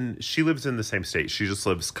lives in the same state. She just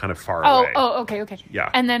lives kind of far away. Oh, okay. Yeah.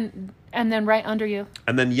 And then right under you.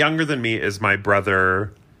 And then younger than me is my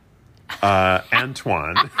brother,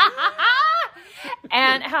 Antoine.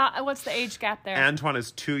 And what's the age gap there? Antoine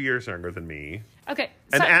is 2 years younger than me. Okay.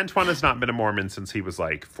 And Antoine has not been a Mormon since he was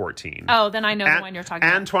like 14. Oh, then I know the one you're talking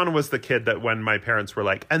about. Antoine was the kid that when my parents were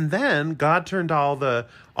like, and then God turned all the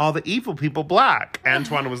evil people black.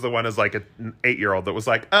 Antoine was the one as like an 8-year-old that was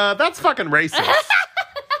like, that's fucking racist.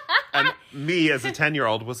 And me as a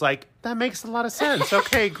 10-year-old was like, that makes a lot of sense.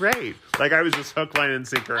 Okay, great. Like I was just hook, line, and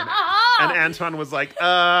sinker. And Antoine was like,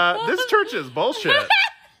 this church is bullshit.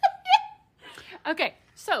 Okay,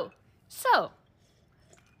 so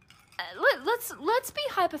let's be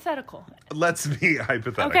hypothetical. Let's be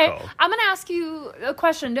hypothetical. Okay, I'm going to ask you a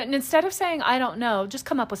question, and instead of saying I don't know, just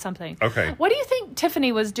come up with something. Okay. What do you think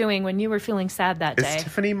Tiffany was doing when you were feeling sad that day? Is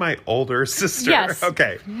Tiffany my older sister? Yes.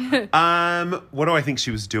 Okay. What do I think she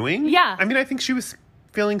was doing? Yeah. I mean, I think she was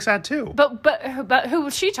feeling sad too. But who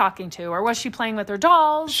was she talking to, or was she playing with her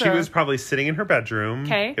dolls? She was probably sitting in her bedroom.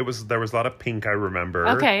 Okay. There was a lot of pink, I remember.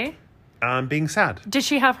 Okay. Being sad. Did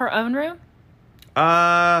she have her own room?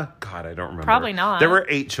 God, I don't remember. Probably not. There were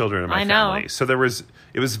 8 children in my family, know. so it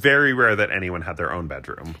was very rare that anyone had their own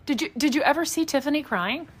bedroom. Did you ever see Tiffany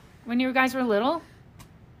crying when you guys were little?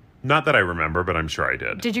 Not that I remember, but I'm sure I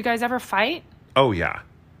did. Did you guys ever fight? Oh yeah,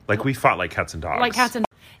 like we fought like cats and dogs. Like cats and.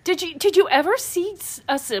 Did you ever see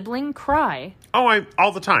a sibling cry? Oh,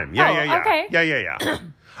 all the time. Yeah. Okay. Yeah.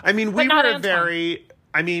 I mean, we were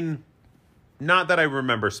not that I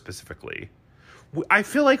remember specifically. I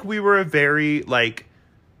feel like we were a very like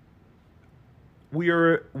we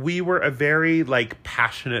were a very like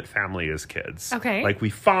passionate family as kids. Okay. Like we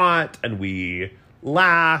fought and we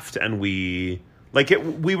laughed and we like it.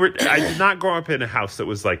 I did not grow up in a house that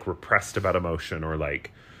was like repressed about emotion or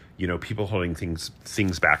like, people holding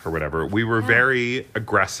things back or whatever. We were very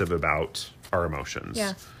aggressive about our emotions.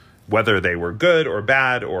 Yeah. Whether they were good or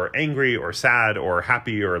bad or angry or sad or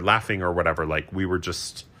happy or laughing or whatever, like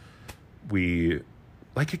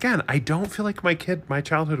again, I don't feel like my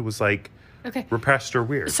childhood was like repressed or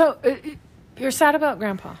weird. So you're sad about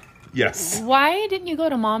Grandpa. Yes. Why didn't you go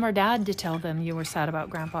to Mom or Dad to tell them you were sad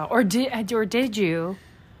about Grandpa? Or did you?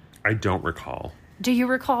 I don't recall. Do you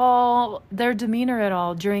recall their demeanor at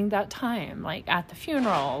all during that time? Like at the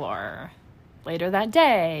funeral or later that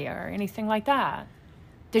day or anything like that?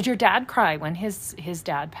 Did your dad cry when his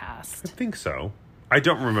dad passed? I think so. I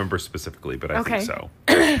don't remember specifically, but I think so.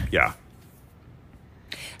 Yeah.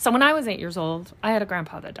 So when I was 8 years old, I had a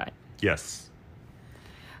grandpa that died. Yes.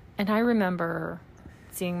 And I remember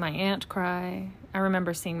seeing my aunt cry. I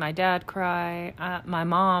remember seeing my dad cry. My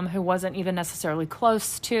mom, who wasn't even necessarily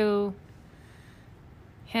close to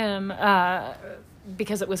him,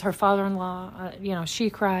 because it was her father-in-law, she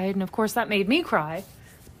cried. And of course that made me cry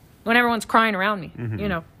when everyone's crying around me,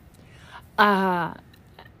 And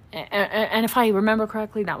if I remember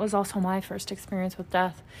correctly, that was also my first experience with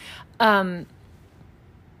death. I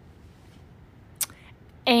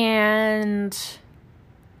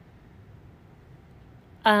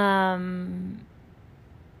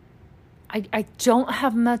don't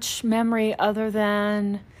have much memory other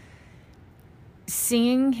than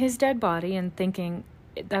seeing his dead body and thinking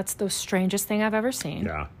that's the strangest thing I've ever seen.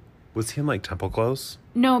 Yeah. Was he in like temple clothes?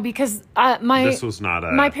 No, because this was not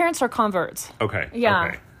my parents are converts. Okay. Yeah.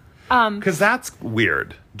 Okay. Because that's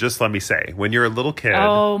weird. Just let me say, when you're a little kid,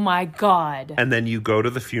 Oh my God. and then you go to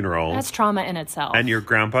the funeral, That's trauma in itself. and your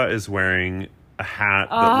grandpa is wearing a hat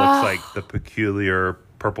that looks like the peculiar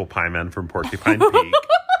purple pie man from Porcupine Peak.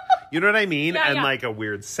 You know what I mean? Yeah, and yeah. like a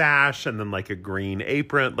weird sash, and then like a green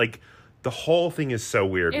apron. Like the whole thing is so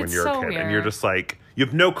weird when It's you're a so kid, and weird. you're just like, you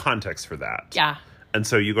have no context for that. Yeah. And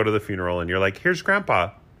so you go to the funeral, and you're like, here's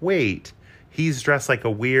grandpa. Wait. He's dressed like a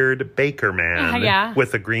weird baker man Yeah.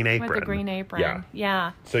 with a green apron. With a green apron. Yeah.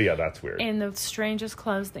 Yeah. So yeah, that's weird. In the strangest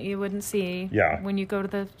clothes that you wouldn't see Yeah. when you go to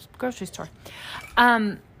the grocery store.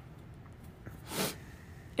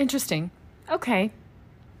 Interesting. Okay.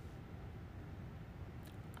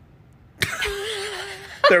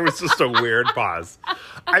 There was just a weird pause.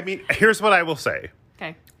 I mean, here's what I will say.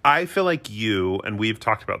 Okay. I feel like you, and we've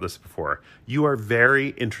talked about this before, you are very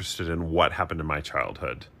interested in what happened in my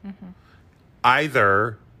childhood. Mm-hmm.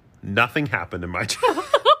 Either nothing happened in my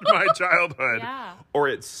childhood, Yeah. or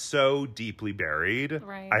it's so deeply buried,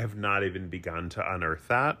 Right. I have not even begun to unearth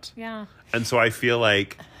that. Yeah. And so I feel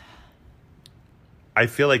like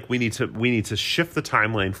we need to shift the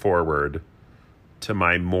timeline forward to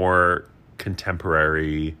my more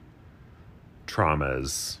contemporary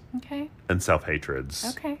traumas Okay. and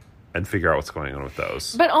self-hatreds. Okay. And figure out what's going on with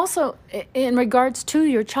those. But also, in regards to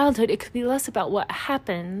your childhood, it could be less about what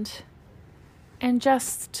happened and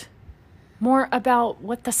just more about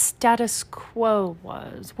what the status quo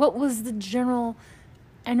was. What was the general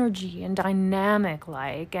energy and dynamic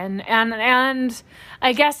like? And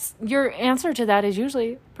I guess your answer to that is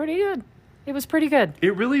usually pretty good. It was pretty good.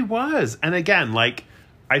 It really was. And again, like,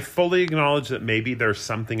 I fully acknowledge that maybe there's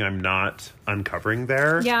something I'm not uncovering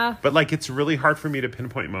there. Yeah. But like, it's really hard for me to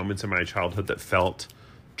pinpoint moments in my childhood that felt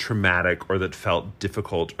traumatic or that felt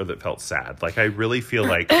difficult or that felt sad. Like, I really feel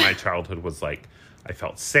like my childhood was like, I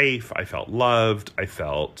felt safe, I felt loved, I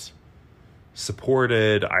felt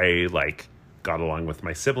supported, I like got along with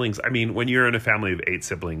my siblings. I mean, when you're in a family of 8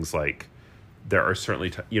 siblings, like, there are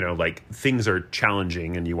certainly, like, things are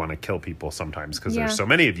challenging and you want to kill people sometimes because Yeah. there's so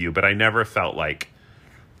many of you, but I never felt like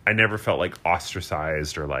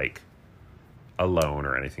ostracized or like alone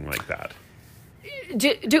or anything like that.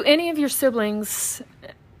 Do any of your siblings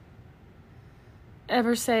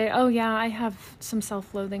ever say, "Oh yeah, I have some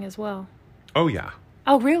self-loathing as well"? Oh yeah.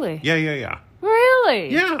 Oh really? Yeah.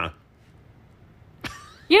 Really? Yeah.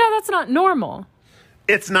 You know, that's not normal.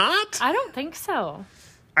 It's not? I don't think so.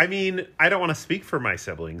 I mean, I don't want to speak for my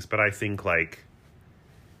siblings, but I think like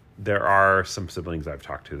there are some siblings I've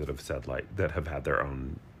talked to that have said like that have had their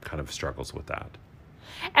own kind of struggles with that.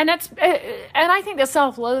 And I think that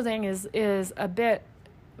self-loathing is a bit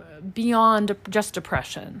beyond just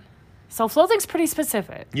depression. Self-loathing's pretty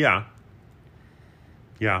specific. Yeah.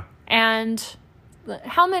 And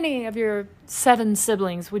how many of your 7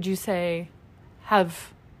 siblings would you say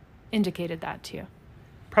have indicated that to you?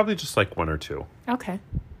 Probably just like 1 or 2. Okay.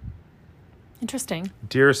 Interesting.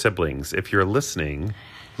 Dear siblings, if you're listening,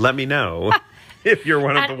 let me know if you're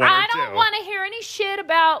one of the 1 or 2. I don't want to hear any shit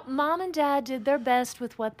about mom and dad did their best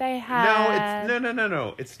with what they had.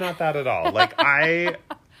 No. It's not that at all. Like I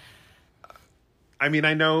mean,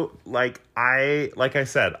 I know, like I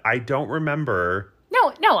said, I don't remember.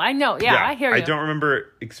 No, I know. Yeah, I hear you. I don't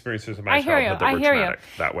remember experiences of my I hear you. childhood that I were hear you. traumatic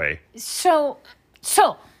that way. So,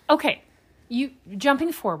 okay. You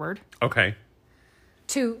jumping forward Okay.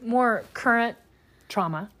 to more current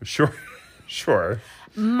trauma. Sure.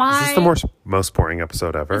 Is this the most boring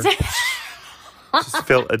episode ever?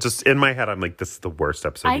 just in my head, I'm like, this is the worst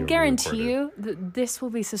episode. I you ever guarantee recorded. you that this will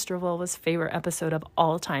be Sister Volva's favorite episode of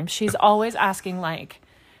all time. She's always asking, like,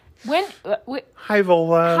 Hi,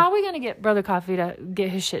 Volva. how are we going to get Brother Coffee to get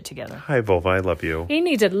his shit together? Hi, Volva. I love you. He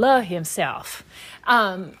needs to love himself.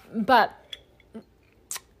 But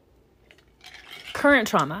current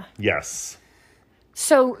trauma. Yes.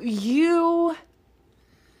 So you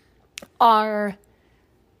are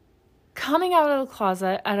coming out of the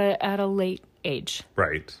closet at a late age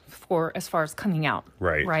Right. for as far as coming out.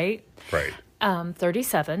 Right. Right? Right.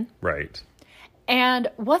 37. Right. And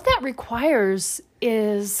what that requires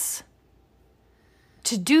is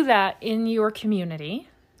to do that in your community,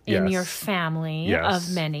 in Yes. your family Yes.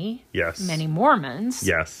 of many Yes. Mormons,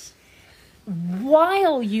 Yes.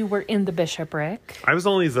 while you were in the bishopric. I was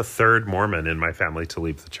only the 3rd Mormon in my family to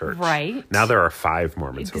leave the church. Right. Now there are 5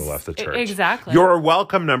 Mormons who have left the church. Exactly. You're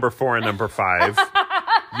welcome, number 4 and number 5.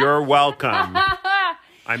 You're welcome.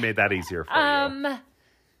 I made that easier for you.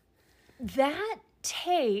 That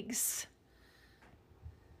takes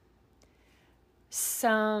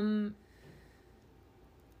some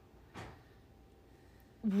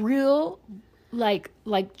real, like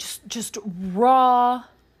just raw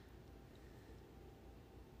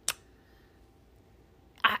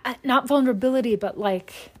not vulnerability, but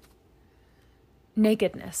like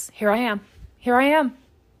nakedness. Here I am,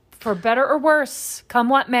 for better or worse, come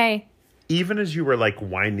what may. Even as you were like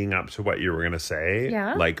winding up to what you were going to say,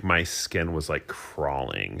 Yeah. like my skin was like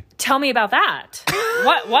crawling. Tell me about that.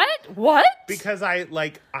 What? Because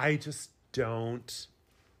I just don't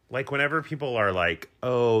like whenever people are like,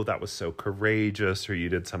 oh, that was so courageous, or you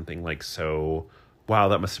did something like so, wow,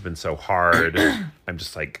 that must have been so hard. I'm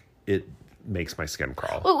just like, it makes my skin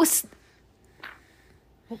crawl. Well, it was.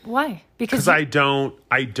 Why? Because I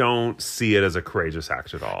don't see it as a courageous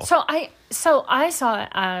act at all. So I saw it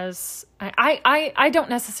as I don't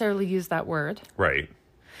necessarily use that word. Right.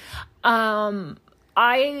 In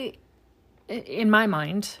my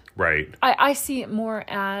mind, Right. I see it more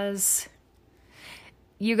as,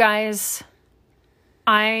 you guys,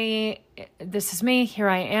 this is me, here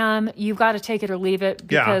I am. You've got to take it or leave it,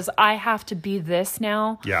 because I have to be this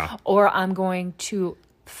now. Yeah. Or I'm going to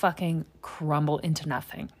fucking crumble into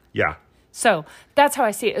nothing. Yeah. So that's how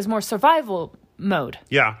I see it, as more survival mode.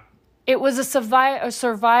 Yeah. It was a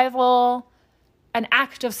survival, an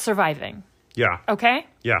act of surviving. Yeah. Okay?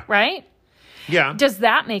 Yeah. Right? Yeah. Does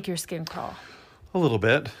that make your skin crawl? A little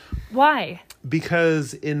bit. Why?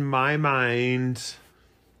 Because in my mind,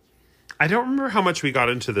 I don't remember how much we got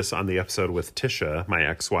into this on the episode with Tisha, my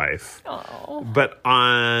ex-wife. Oh. But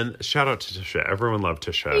shout out to Tisha. Everyone loved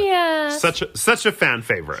Tisha. Yes. Such a fan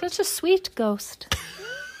favorite. Such a sweet ghost.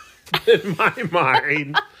 In my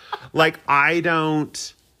mind, like I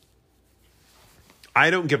don't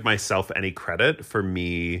give myself any credit for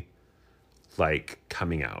me like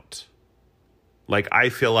coming out. Like I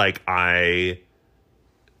feel like my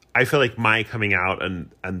coming out and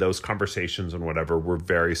those conversations and whatever were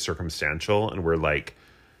very circumstantial, and were like,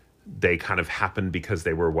 they kind of happened because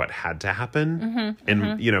they were what had to happen.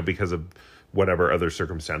 And, because of whatever other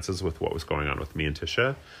circumstances with what was going on with me and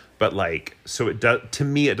Tisha. But like, so to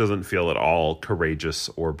me, it doesn't feel at all courageous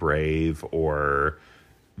or brave or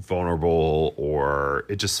vulnerable, or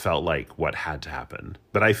it just felt like what had to happen.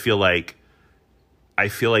 But I feel like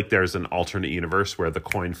there's an alternate universe where the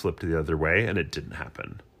coin flipped the other way and it didn't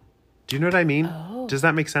happen. Do you know what I mean? Oh. Does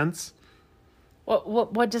that make sense?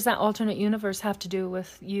 What does that alternate universe have to do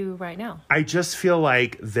with you right now? I just feel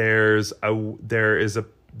like there is a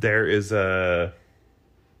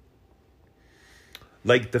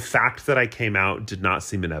like the fact that I came out did not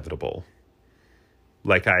seem inevitable.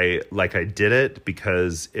 Like I did it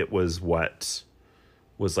because it was what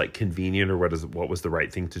was like convenient, or what was the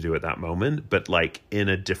right thing to do at that moment. But like in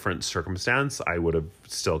a different circumstance, I would have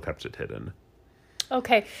still kept it hidden.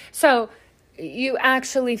 Okay, so you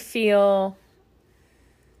actually feel.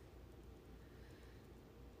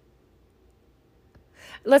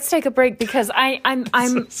 Let's take a break, because I'm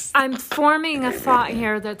forming a thought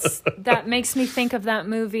here that makes me think of that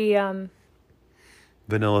movie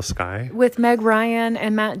Vanilla Sky with Meg Ryan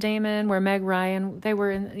and Matt Damon, where Meg Ryan, they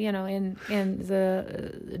were in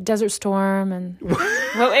the Desert Storm, and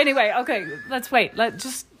well, anyway, okay, let's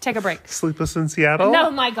just take a break. Sleepless in Seattle?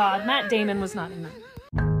 No, my God, Matt Damon was not in that.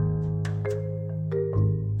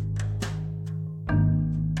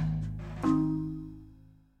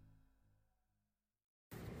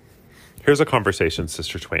 Here's a conversation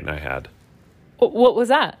Sister Twain and I had. What was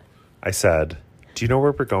that? I said, do you know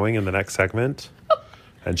where we're going in the next segment?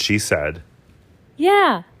 And she said,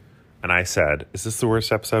 yeah. And I said, is this the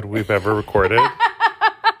worst episode we've ever recorded?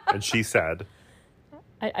 And she said,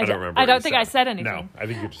 I don't remember. I don't think I said anything. No, I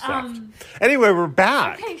think you just laughed. Anyway, we're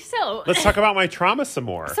back. Okay, so let's talk about my trauma some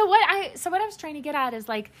more. So what I was trying to get at is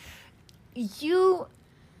like,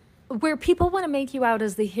 where people want to make you out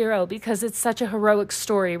as the hero because it's such a heroic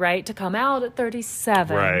story, right? To come out at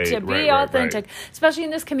 37, right, to be authentic, especially in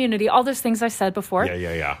this community, all those things I said before.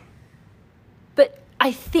 Yeah. But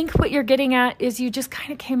I think what you're getting at is you just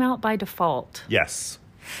kind of came out by default. Yes.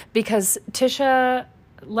 Because Tisha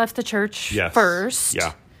left the church first.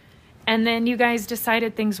 Yeah. And then you guys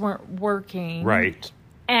decided things weren't working. Right.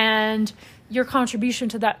 And your contribution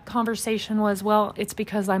to that conversation was, well, it's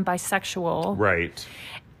because I'm bisexual. Right.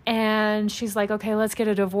 And she's like, okay, let's get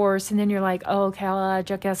a divorce. And then you're like, oh, okay, I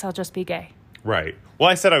guess I'll just be gay. Right. Well,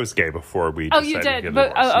 I said I was gay before we decided you to did. get a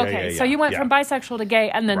But divorce. okay. So you went from bisexual to gay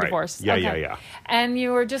and then divorce. Yeah, okay. yeah. And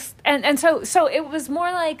you were just, and so it was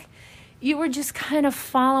more like you were just kind of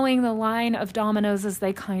following the line of dominoes as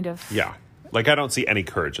they kind of. Yeah. Like I don't see any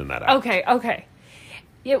courage in that act. Okay.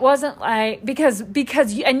 It wasn't like, because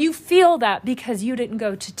and you feel that because you didn't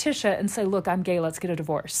go to Tisha and say, look, I'm gay, let's get a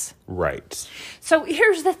divorce. Right. So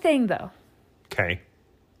here's the thing, though. Okay.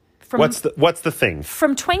 What's the thing?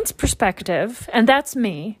 From Twain's perspective, and that's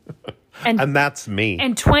me, And that's me.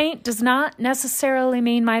 And twaint does not necessarily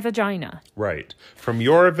mean my vagina. Right. From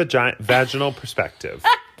your vaginal perspective.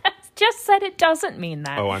 Just said it doesn't mean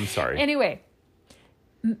that. Oh, I'm sorry. Anyway,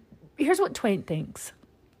 here's what twaint thinks.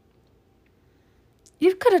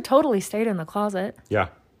 You could have totally stayed in the closet. Yeah.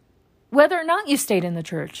 Whether or not you stayed in the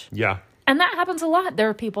church. Yeah. And that happens a lot. There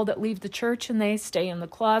are people that leave the church and they stay in the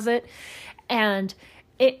closet. And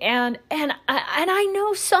I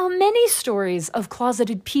know so many stories of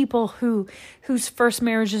closeted people whose first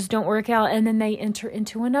marriages don't work out and then they enter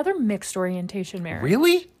into another mixed orientation marriage.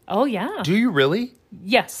 Really? Oh yeah. Do you really?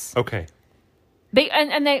 Yes. Okay.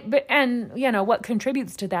 And you know what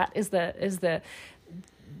contributes to that is the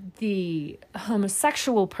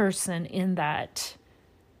homosexual person in that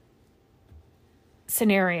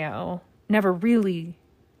scenario never really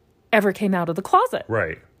ever came out of the closet.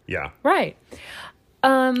 Right. Yeah. Right.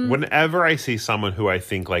 Whenever I see someone who I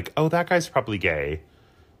think like, oh, that guy's probably gay,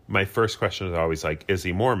 my first question is always like, is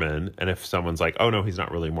he Mormon? And if someone's like, oh, no, he's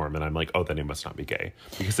not really Mormon, I'm like, oh, then he must not be gay.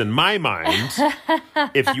 Because in my mind,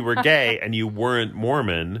 if you were gay and you weren't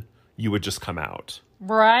Mormon, you would just come out.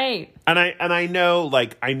 Right. And I know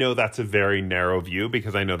that's a very narrow view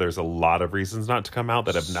because I know there's a lot of reasons not to come out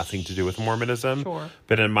that have nothing to do with Mormonism. Sure.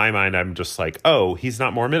 But in my mind, I'm just like, oh, he's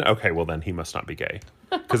not Mormon? Okay, well, then he must not be gay.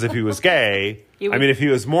 Because if he was gay, if he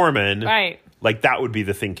was Mormon, right, like that would be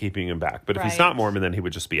the thing keeping him back. But if he's not Mormon, then he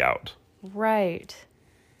would just be out. Right.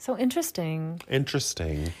 So interesting.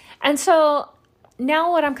 Interesting. And so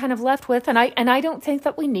now what I'm kind of left with, and I don't think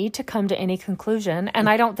that we need to come to any conclusion, and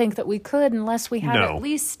I don't think that we could unless we had at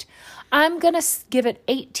least, I'm going to give it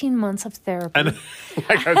 18 months of therapy. And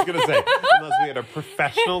like I was going to say, unless we had a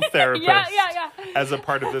professional therapist as a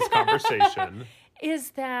part of this conversation.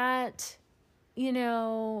 Is that, you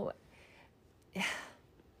know,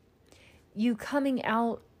 you coming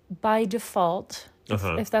out by default,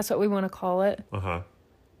 if that's what we want to call it.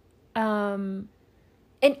 And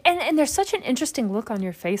there's such an interesting look on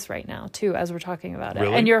your face right now, too, as we're talking about it.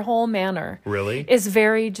 Really? And your whole manner is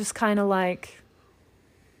very just kind of like,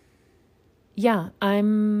 yeah,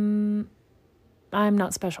 I'm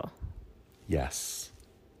not special. Yes.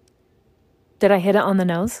 Did I hit it on the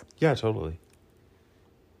nose? Yeah, totally.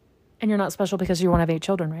 And you're not special because you're one of 8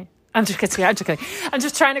 children, right? I'm just kidding. I'm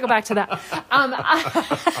just trying to go back to that.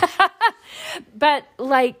 But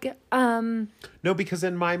like, no, because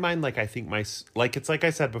in my mind, like, I think it's like I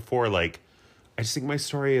said before, like, I just think my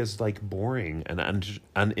story is like boring and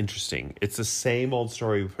uninteresting. It's the same old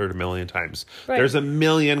story we've heard a million times. Right. There's a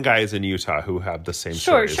million guys in Utah who have the same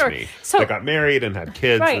story as me. So they got married and had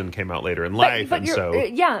kids and came out later in life.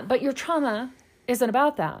 But your trauma isn't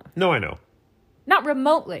about that. No, I know. Not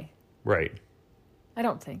remotely. Right. I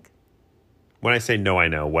don't think. When I say no, I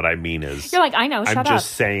know, what I mean is... You're like, I know, shut up. I'm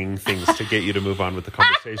just saying things to get you to move on with the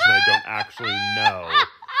conversation I don't actually know,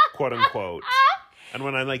 quote unquote. And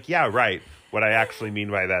when I'm like, yeah, right, what I actually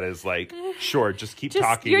mean by that is like, sure, just keep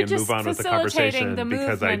talking and move on with the conversation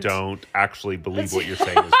because I don't actually believe what you're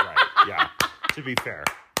saying is right. Yeah, to be fair.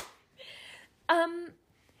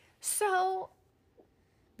 So,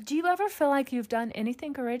 do you ever feel like you've done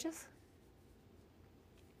anything courageous?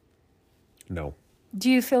 No. Do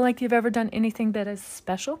you feel like you've ever done anything that is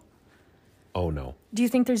special? Oh, no. Do you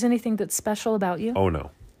think there's anything that's special about you? Oh,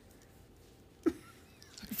 no. I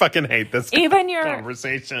fucking hate this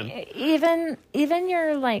conversation. Even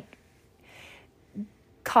your, like,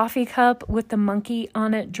 coffee cup with the monkey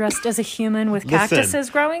on it dressed as a human with cactuses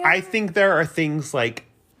growing up? I think there are things like...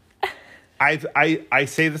 I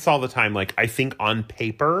say this all the time. Like, I think on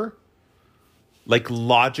paper, like,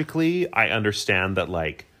 logically, I understand that,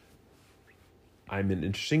 like, I'm an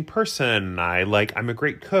interesting person. I'm a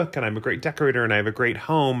great cook and I'm a great decorator and I have a great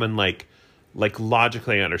home. And like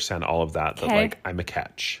logically I understand all of that, that like I'm a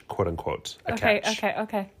catch, quote unquote, catch.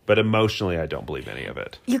 Okay. But emotionally, I don't believe any of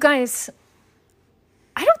it. You guys,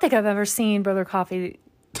 I don't think I've ever seen Brother Coffee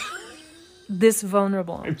this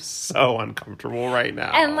vulnerable. I'm so uncomfortable right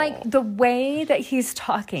now. And like the way that he's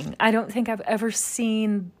talking, I don't think I've ever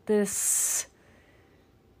seen this,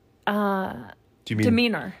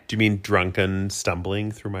 demeanor. Do you mean drunken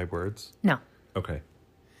stumbling through my words? No. Okay.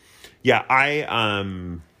 Yeah, I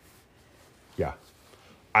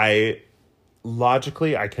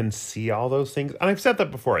logically I can see all those things. And I've said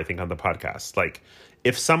that before, I think, on the podcast. Like,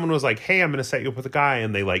 if someone was like, hey, I'm going to set you up with a guy,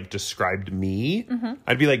 and they like described me,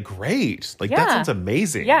 I'd be like, great. Like, that sounds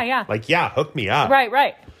amazing. Yeah. Like, yeah, hook me up.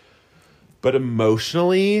 Right. But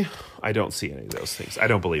emotionally, I don't see any of those things. I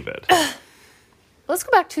don't believe it. Let's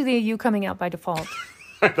go back to you coming out by default.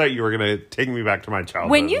 I thought you were going to take me back to my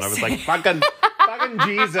childhood. When you and I was like, fucking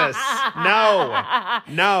Jesus.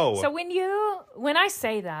 No. So when I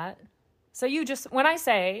say that, So you just, when I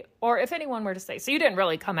say, or if anyone were to say, so you didn't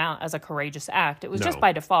really come out as a courageous act. It was just No.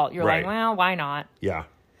 by default. You're Right. like, well, why not? Yeah.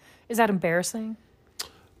 Is that embarrassing?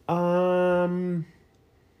 Okay.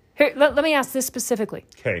 Here, let me ask this specifically.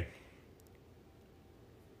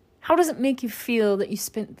 How does it make you feel that you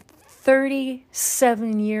spent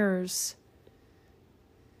 37 years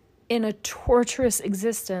in a torturous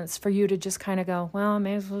existence for you to just kind of go, well, I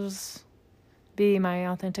may as well just be my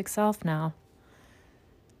authentic self now?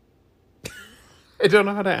 I don't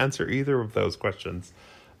know how to answer either of those questions.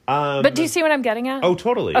 But do you see what I'm getting at? Oh,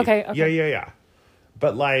 totally. Okay. Yeah.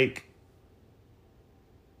 But like,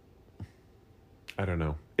 I don't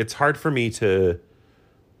know. It's hard for me to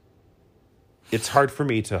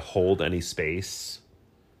hold any space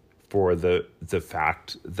for the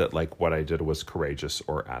fact that like what I did was courageous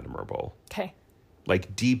or admirable. Okay.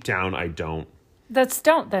 Like deep down, I don't.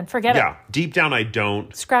 Don't then. Forget it. Yeah. Deep down, I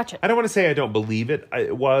don't. Scratch it. I don't want to say I don't believe it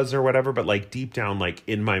was or whatever, but like deep down, like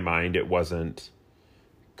in my mind, it wasn't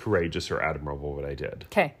courageous or admirable what I did.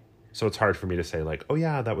 Okay. So it's hard for me to say like, oh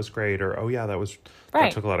yeah, that was great, or oh yeah, that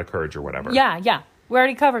Right. took a lot of courage or whatever. Yeah. We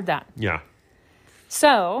already covered that. Yeah.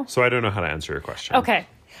 So I don't know how to answer your question. okay.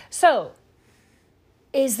 So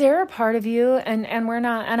is there a part of you, and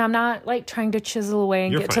I'm not like trying to chisel away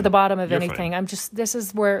and You're get to fine. the bottom of You're anything. fine. This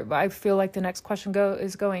is where I feel like the next question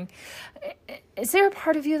is going. Is there a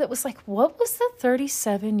part of you that was like, what was the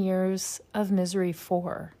 37 years of misery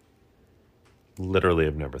for? Literally,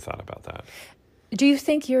 I've never thought about that. Do you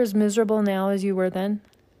think you're as miserable now as you were then?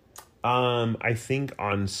 I think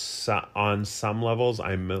on some levels,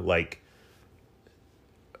 I'm like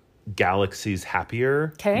galaxies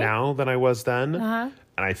happier now than I was then.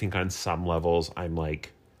 And I think on some levels, I'm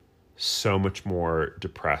like so much more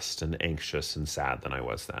depressed and anxious and sad than I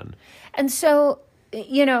was then. And so,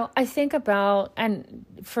 I think about, and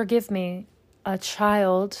forgive me, a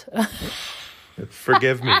child.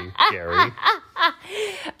 Forgive me, Gary.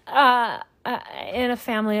 In a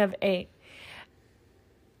family of 8,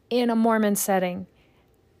 in a Mormon setting,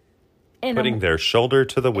 Putting their shoulder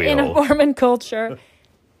to the wheel. in a Mormon culture.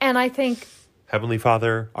 And I think, Heavenly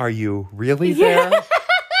Father, are you really there?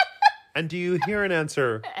 And do you hear and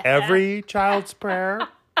answer every child's prayer?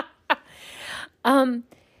 and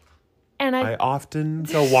I often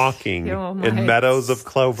go walking Oh my- in meadows of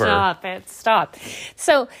clover. Stop.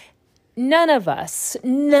 So none of us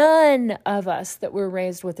that were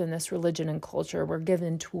raised within this religion and culture were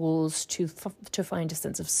given tools to find a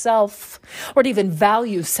sense of self or to even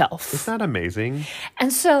value self. Isn't that amazing?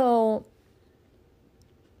 And so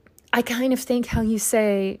I kind of think how you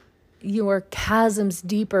say your chasm's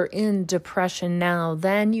deeper in depression now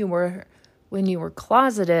than you were when you were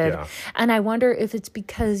closeted. Yeah. And I wonder if it's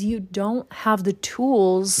because you don't have the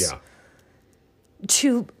tools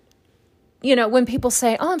to, when people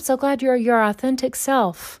say, oh, I'm so glad you're your authentic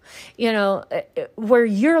self, where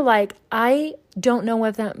you're like, I don't know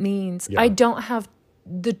what that means. Yeah. I don't have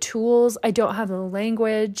the tools. I don't have the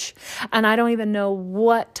language. And I don't even know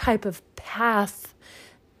what type of path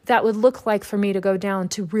that would look like for me to go down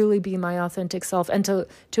to really be my authentic self and to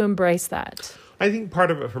embrace that. I think part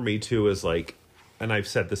of it for me too is like, and I've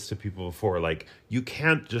said this to people before, like you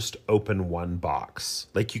can't just open one box.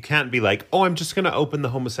 Like you can't be like, oh, I'm just going to open the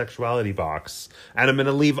homosexuality box and I'm going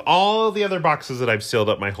to leave all the other boxes that I've sealed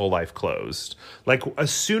up my whole life closed. Like as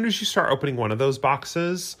soon as you start opening one of those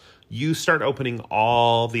boxes, you start opening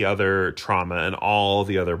all the other trauma and all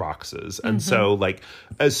the other boxes. And so like,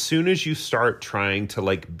 as soon as you start trying to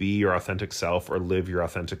like be your authentic self or live your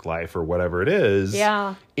authentic life or whatever it is,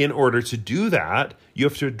 in order to do that, you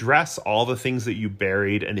have to address all the things that you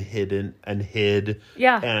buried and hid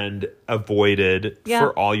and avoided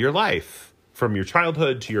for all your life, from your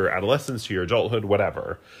childhood to your adolescence to your adulthood,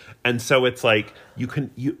 whatever. And so it's like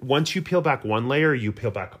once you peel back one layer, you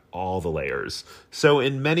peel back all the layers. So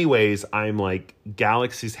in many ways, I'm like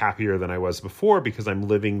galaxies happier than I was before because I'm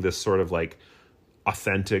living this sort of like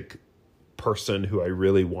authentic person who I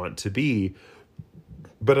really want to be.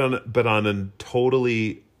 But on a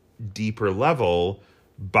totally deeper level,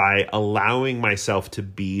 by allowing myself to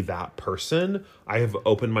be that person, I have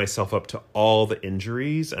opened myself up to all the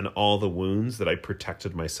injuries and all the wounds that I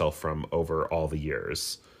protected myself from over all the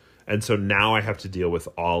years. And so now I have to deal with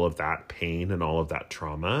all of that pain and all of that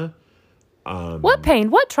trauma. What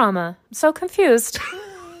pain? What trauma? I'm so confused.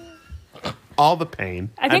 All the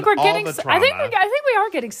pain. I think we're getting. I think we are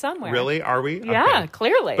getting somewhere. Really? Are we? Yeah, Okay.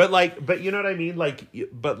 clearly. But you know what I mean?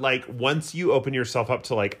 But once you open yourself up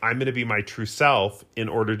to like, I'm going to be my true self, in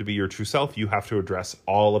order to be your true self, you have to address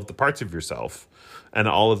all of the parts of yourself. And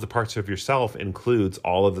all of the parts of yourself includes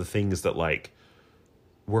all of the things that like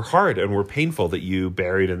were hard and were painful that you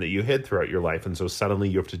buried and that you hid throughout your life. And so suddenly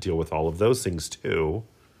you have to deal with all of those things too.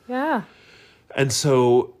 Yeah. And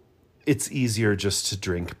so it's easier just to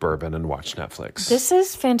drink bourbon and watch Netflix. This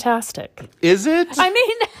is fantastic. Is it? I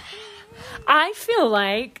mean, I feel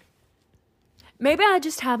like maybe I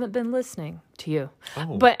just haven't been listening to you.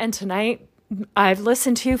 Oh. And tonight I've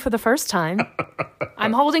listened to you for the first time.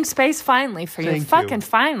 I'm holding space finally for you. Thank you.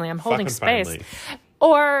 Finally, I'm holding Fucking space. finally.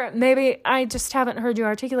 Or maybe I just haven't heard you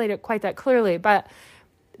articulate it quite that clearly, but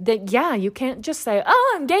that, yeah, you can't just say,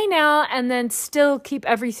 oh, I'm gay now, and then still keep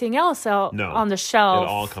everything else out on the shelf. It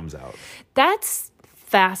all comes out. That's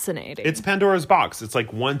fascinating. It's Pandora's box. It's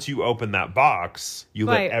like once you open that box, you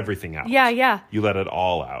let everything out. Yeah, yeah. You let it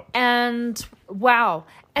all out. And wow.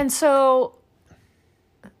 And so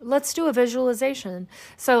let's do a visualization.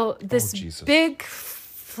 So this big,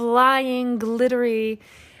 flying, glittery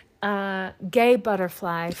gay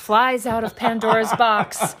butterfly flies out of Pandora's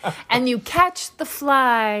box, and you catch the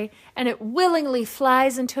fly, and it willingly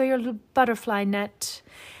flies into your little butterfly net.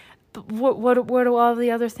 But what do all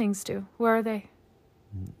the other things do? Where are they?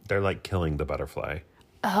 They're like killing the butterfly.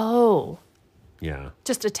 Oh. Yeah.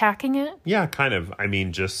 Just attacking it? Yeah, kind of. I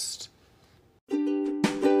mean, just...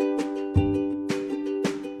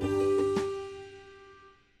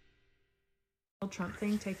 Trump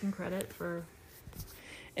thing, taking credit for...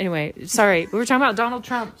 Anyway, sorry. We were talking about Donald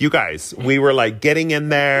Trump. You guys, we were like getting in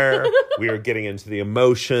there. We were getting into the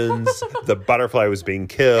emotions. The butterfly was being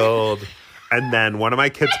killed. And then one of my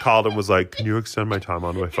kids called and was like, can you extend my time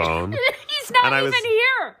on my phone? He's not even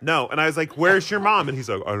here. No. And I was like, where's your mom? And he's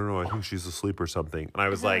like, I don't know. I think she's asleep or something. And I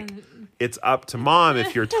was like, it's up to mom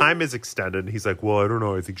if your time is extended. And he's like, well, I don't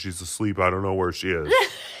know. I think she's asleep. I don't know where she is.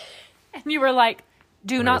 And you were like,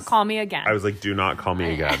 do not call me again. I was like, do not call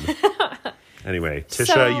me again. Anyway,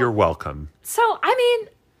 Tisha, you're welcome. So, I mean,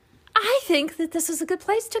 I think that this is a good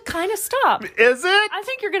place to kind of stop. Is it? I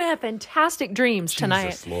think you're going to have fantastic dreams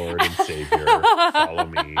tonight. Jesus, Lord and Savior, follow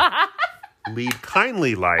me. Lead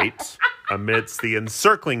kindly light amidst the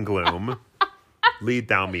encircling gloom. Lead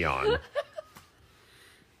thou me on.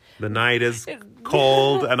 The night is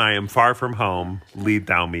cold and I am far from home. Lead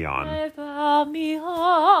thou me on. Lead thou me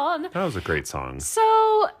on. That was a great song.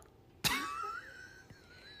 So...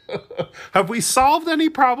 Have we solved any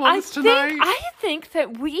problems tonight? I think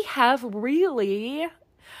that we have really...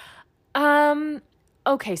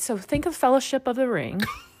 Okay, so think of Fellowship of the Ring.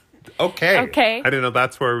 Okay. I didn't know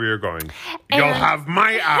that's where we were going. You'll have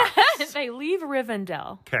my axe. They leave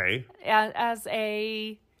Rivendell. Okay. As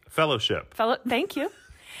a... Fellowship. Thank you.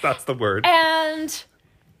 That's the word. And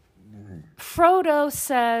Frodo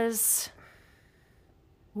says...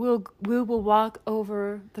 We will walk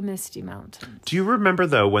over the Misty Mountains. Do you remember,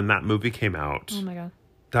 though, when that movie came out? Oh, my God.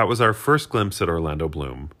 That was our first glimpse at Orlando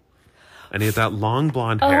Bloom. And he had that long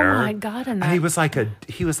blonde hair. Oh, my God. And he was like a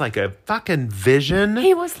fucking vision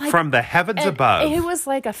from the heavens above. He was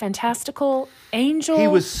like a fantastical angel. He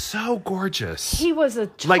was so gorgeous. He was a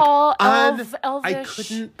tall, elvish I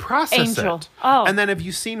couldn't process it. Oh. And then have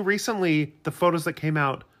you seen recently the photos that came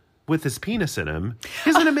out with his penis in him?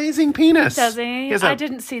 He has an amazing penis. Does he? I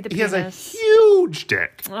didn't see the penis. He has a huge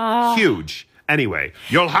dick. Huge. Anyway,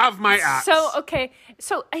 you'll have my axe. So, okay.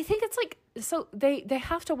 So, I think it's like, so they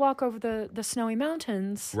have to walk over the snowy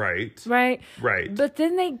mountains. Right. Right? Right. But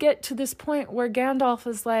then they get to this point where Gandalf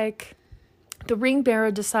is like, the ring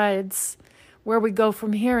bearer decides where we go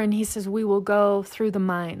from here, and he says, we will go through the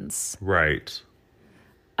mines. Right.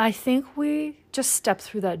 I think we just step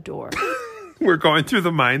through that door. We're going through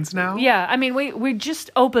the mines now? Yeah, I mean, we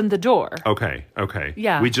just opened the door. Okay.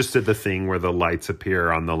 Yeah. We just did the thing where the lights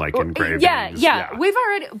appear on the engravings. Yeah. We've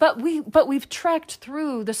already, but we've trekked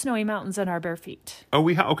through the snowy mountains on our bare feet. Oh,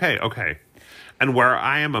 okay. And where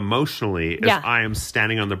I am emotionally is I am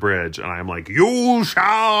standing on the bridge and I'm like, you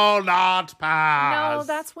shall not pass. No,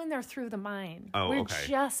 that's when they're through the mine. Oh, we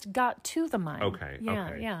just got to the mine. Okay.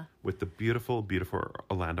 Yeah. With the beautiful, beautiful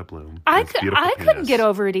Orlando Bloom. I couldn't get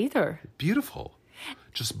over it either. Beautiful.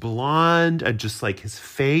 Just blonde and just like his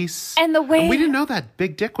face. And the way... And we didn't know that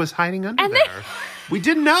big dick was hiding under there. We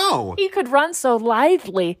didn't know. He could run so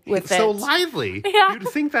lively with it. So lively. Yeah. You'd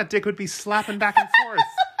think that dick would be slapping back and forth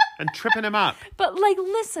and tripping him up. But like,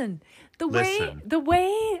 listen, the way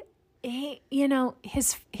he,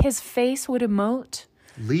 his face would emote.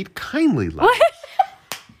 Lead kindly, light.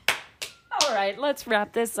 All right, let's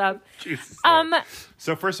wrap this up. Jesus.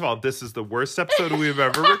 So first of all, this is the worst episode we've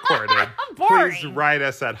ever recorded. Boring. Please write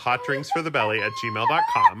us at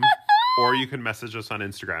hotdrinksforthebelly@gmail.com, or you can message us on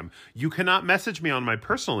Instagram. You cannot message me on my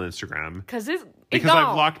personal Instagram. Because Because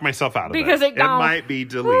I've locked myself out of it. Because it gone. might be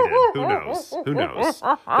deleted. Who knows? Who knows?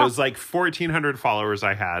 Those like 1,400 followers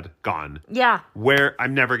I had, gone. Yeah. Where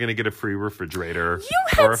I'm never going to get a free refrigerator You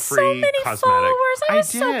or had a free so many cosmetic. followers. I was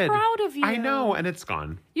so did. proud of you. I know, and it's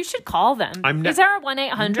gone. You should call them. Is there a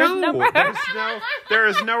 1-800 No, number? there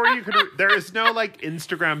is nowhere you could. There is no like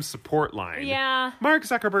Instagram support line. Yeah. Mark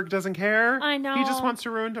Zuckerberg doesn't care. I know. He just wants to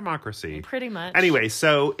ruin democracy. Pretty much. Anyway,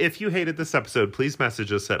 so if you hated this episode, please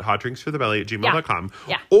message us at hotdrinksforthebelly@gmail.com.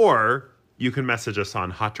 Yeah. Or you can message us on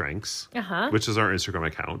Hot Drinks, Uh-huh. which is our Instagram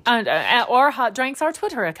account. Or Hot Drinks, our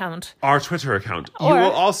Twitter account. Our Twitter account. You Or-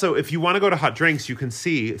 will also, if you want to go to Hot Drinks, you can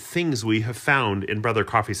see things we have found in Brother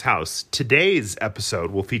Coffee's house. Today's episode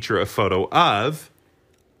will feature a photo of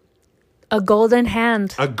A golden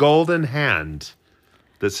hand. a golden hand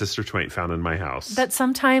that Sister Twain found in my house. That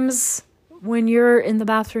sometimes when you're in the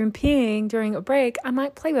bathroom peeing during a break, I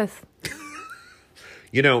might play with.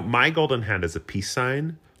 You know, my golden hand is a peace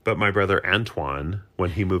sign, but my brother Antoine, when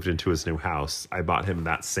he moved into his new house, I bought him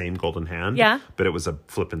that same golden hand. Yeah. But it was a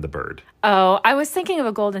flippin' the bird. Oh, I was thinking of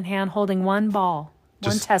a golden hand holding one ball,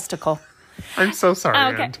 one testicle. I'm so sorry,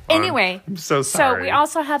 Okay. Antoine. Anyway. I'm so sorry. So we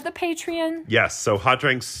also have the Patreon. Yes, so Hot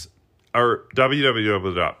Drinks or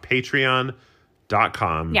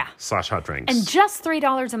www.patreon.com/Hot Drinks. And just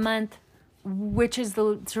 $3 a month, which is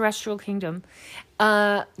the Terrestrial Kingdom.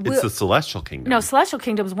 It's the Celestial Kingdom. No, Celestial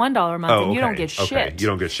Kingdom's $1 a month, and you don't get shit. Okay, you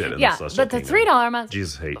don't get shit in Yeah, the Celestial but the Kingdom. $3 a month.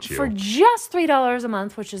 Jesus hates you. For just $3 a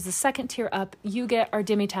month, which is the second tier up, you get our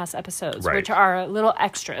Demi-Tasse episodes, Right. which are little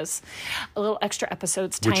extras, little extra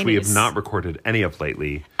episodes, which we have not recorded any of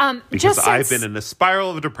lately. Because just I've since- been in a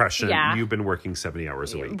spiral of depression. Yeah. You've been working 70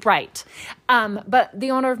 hours a week. Right. But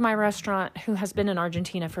the owner of my restaurant, who has been in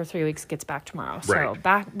Argentina for 3 weeks, gets back tomorrow. So Right.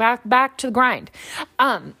 back to the grind.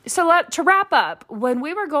 To wrap up, when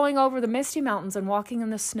we were going over the Misty Mountains and walking in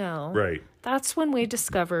the snow, Right. that's when we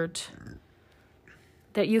discovered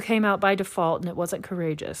that you came out by default and it wasn't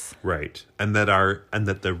courageous. Right. And that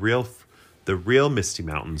the real Misty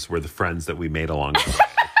Mountains were the friends that we made along the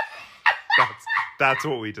way. That's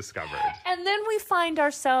what we discovered. And then we find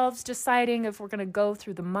ourselves deciding if we're going to go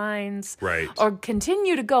through the mines, Right. or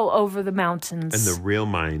continue to go over the mountains. And the real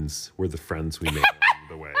minds were the friends we made along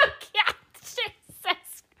the way. Yeah,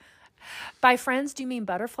 Jesus. By friends, do you mean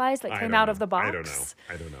butterflies that came out of the box?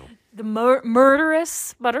 I don't know. The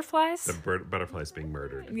murderous butterflies? The butterflies being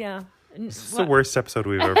murdered. Yeah. This is the worst episode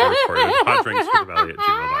we've ever recorded.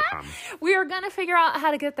 Hotdrinksforthebelly@gmail.com. We are going to figure out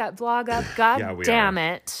how to get that vlog up. God Yeah, we damn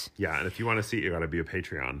are. it. Yeah, and if you want to see it, you got to be a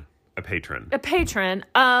patron. A patron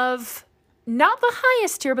of not the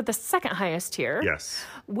highest tier, but the second highest tier. Yes.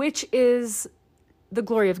 Which is the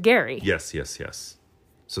Glory of Gary. Yes.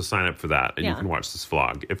 So sign up for that, and you can watch this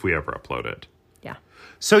vlog if we ever upload it. Yeah.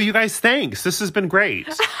 So you guys, thanks. This has been great.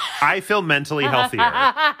 I feel mentally healthier.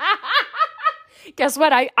 Guess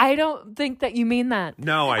what? I don't think that you mean that.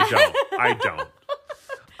 No, I don't.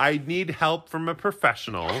 I need help from a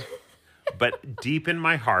professional, but deep in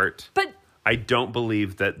my heart, But I don't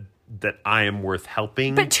believe that I am worth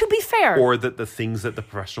helping. But to be fair. Or that the things that the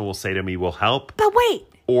professional will say to me will help. But wait.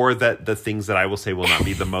 Or that the things that I will say will not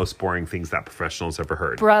be the most boring things that professional's ever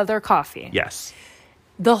heard. Brother Coffee. Yes.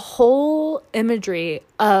 The whole imagery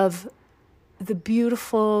of the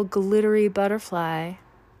beautiful glittery butterfly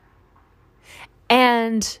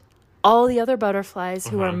and all the other butterflies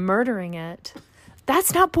who are murdering it,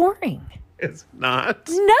 that's not boring. It's not.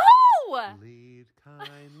 No! Lead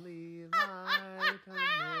kindly light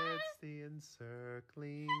amidst the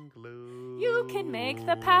encircling gloom. You can make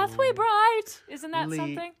the pathway bright. Isn't that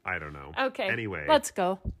something? I don't know. Okay. Anyway. Let's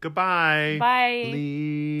go. Goodbye. Bye.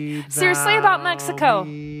 Lead Seriously about thou Mexico.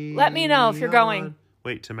 Let me know if you're going. on.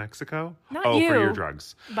 Wait, to Mexico? Not for you. your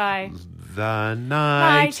drugs. Bye. The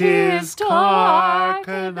night is dark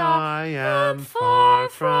and I am far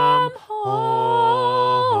from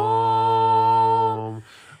home.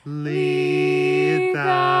 Lead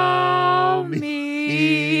thou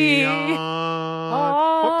me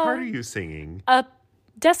on. What part are you singing?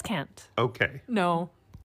 Descant. Okay. No.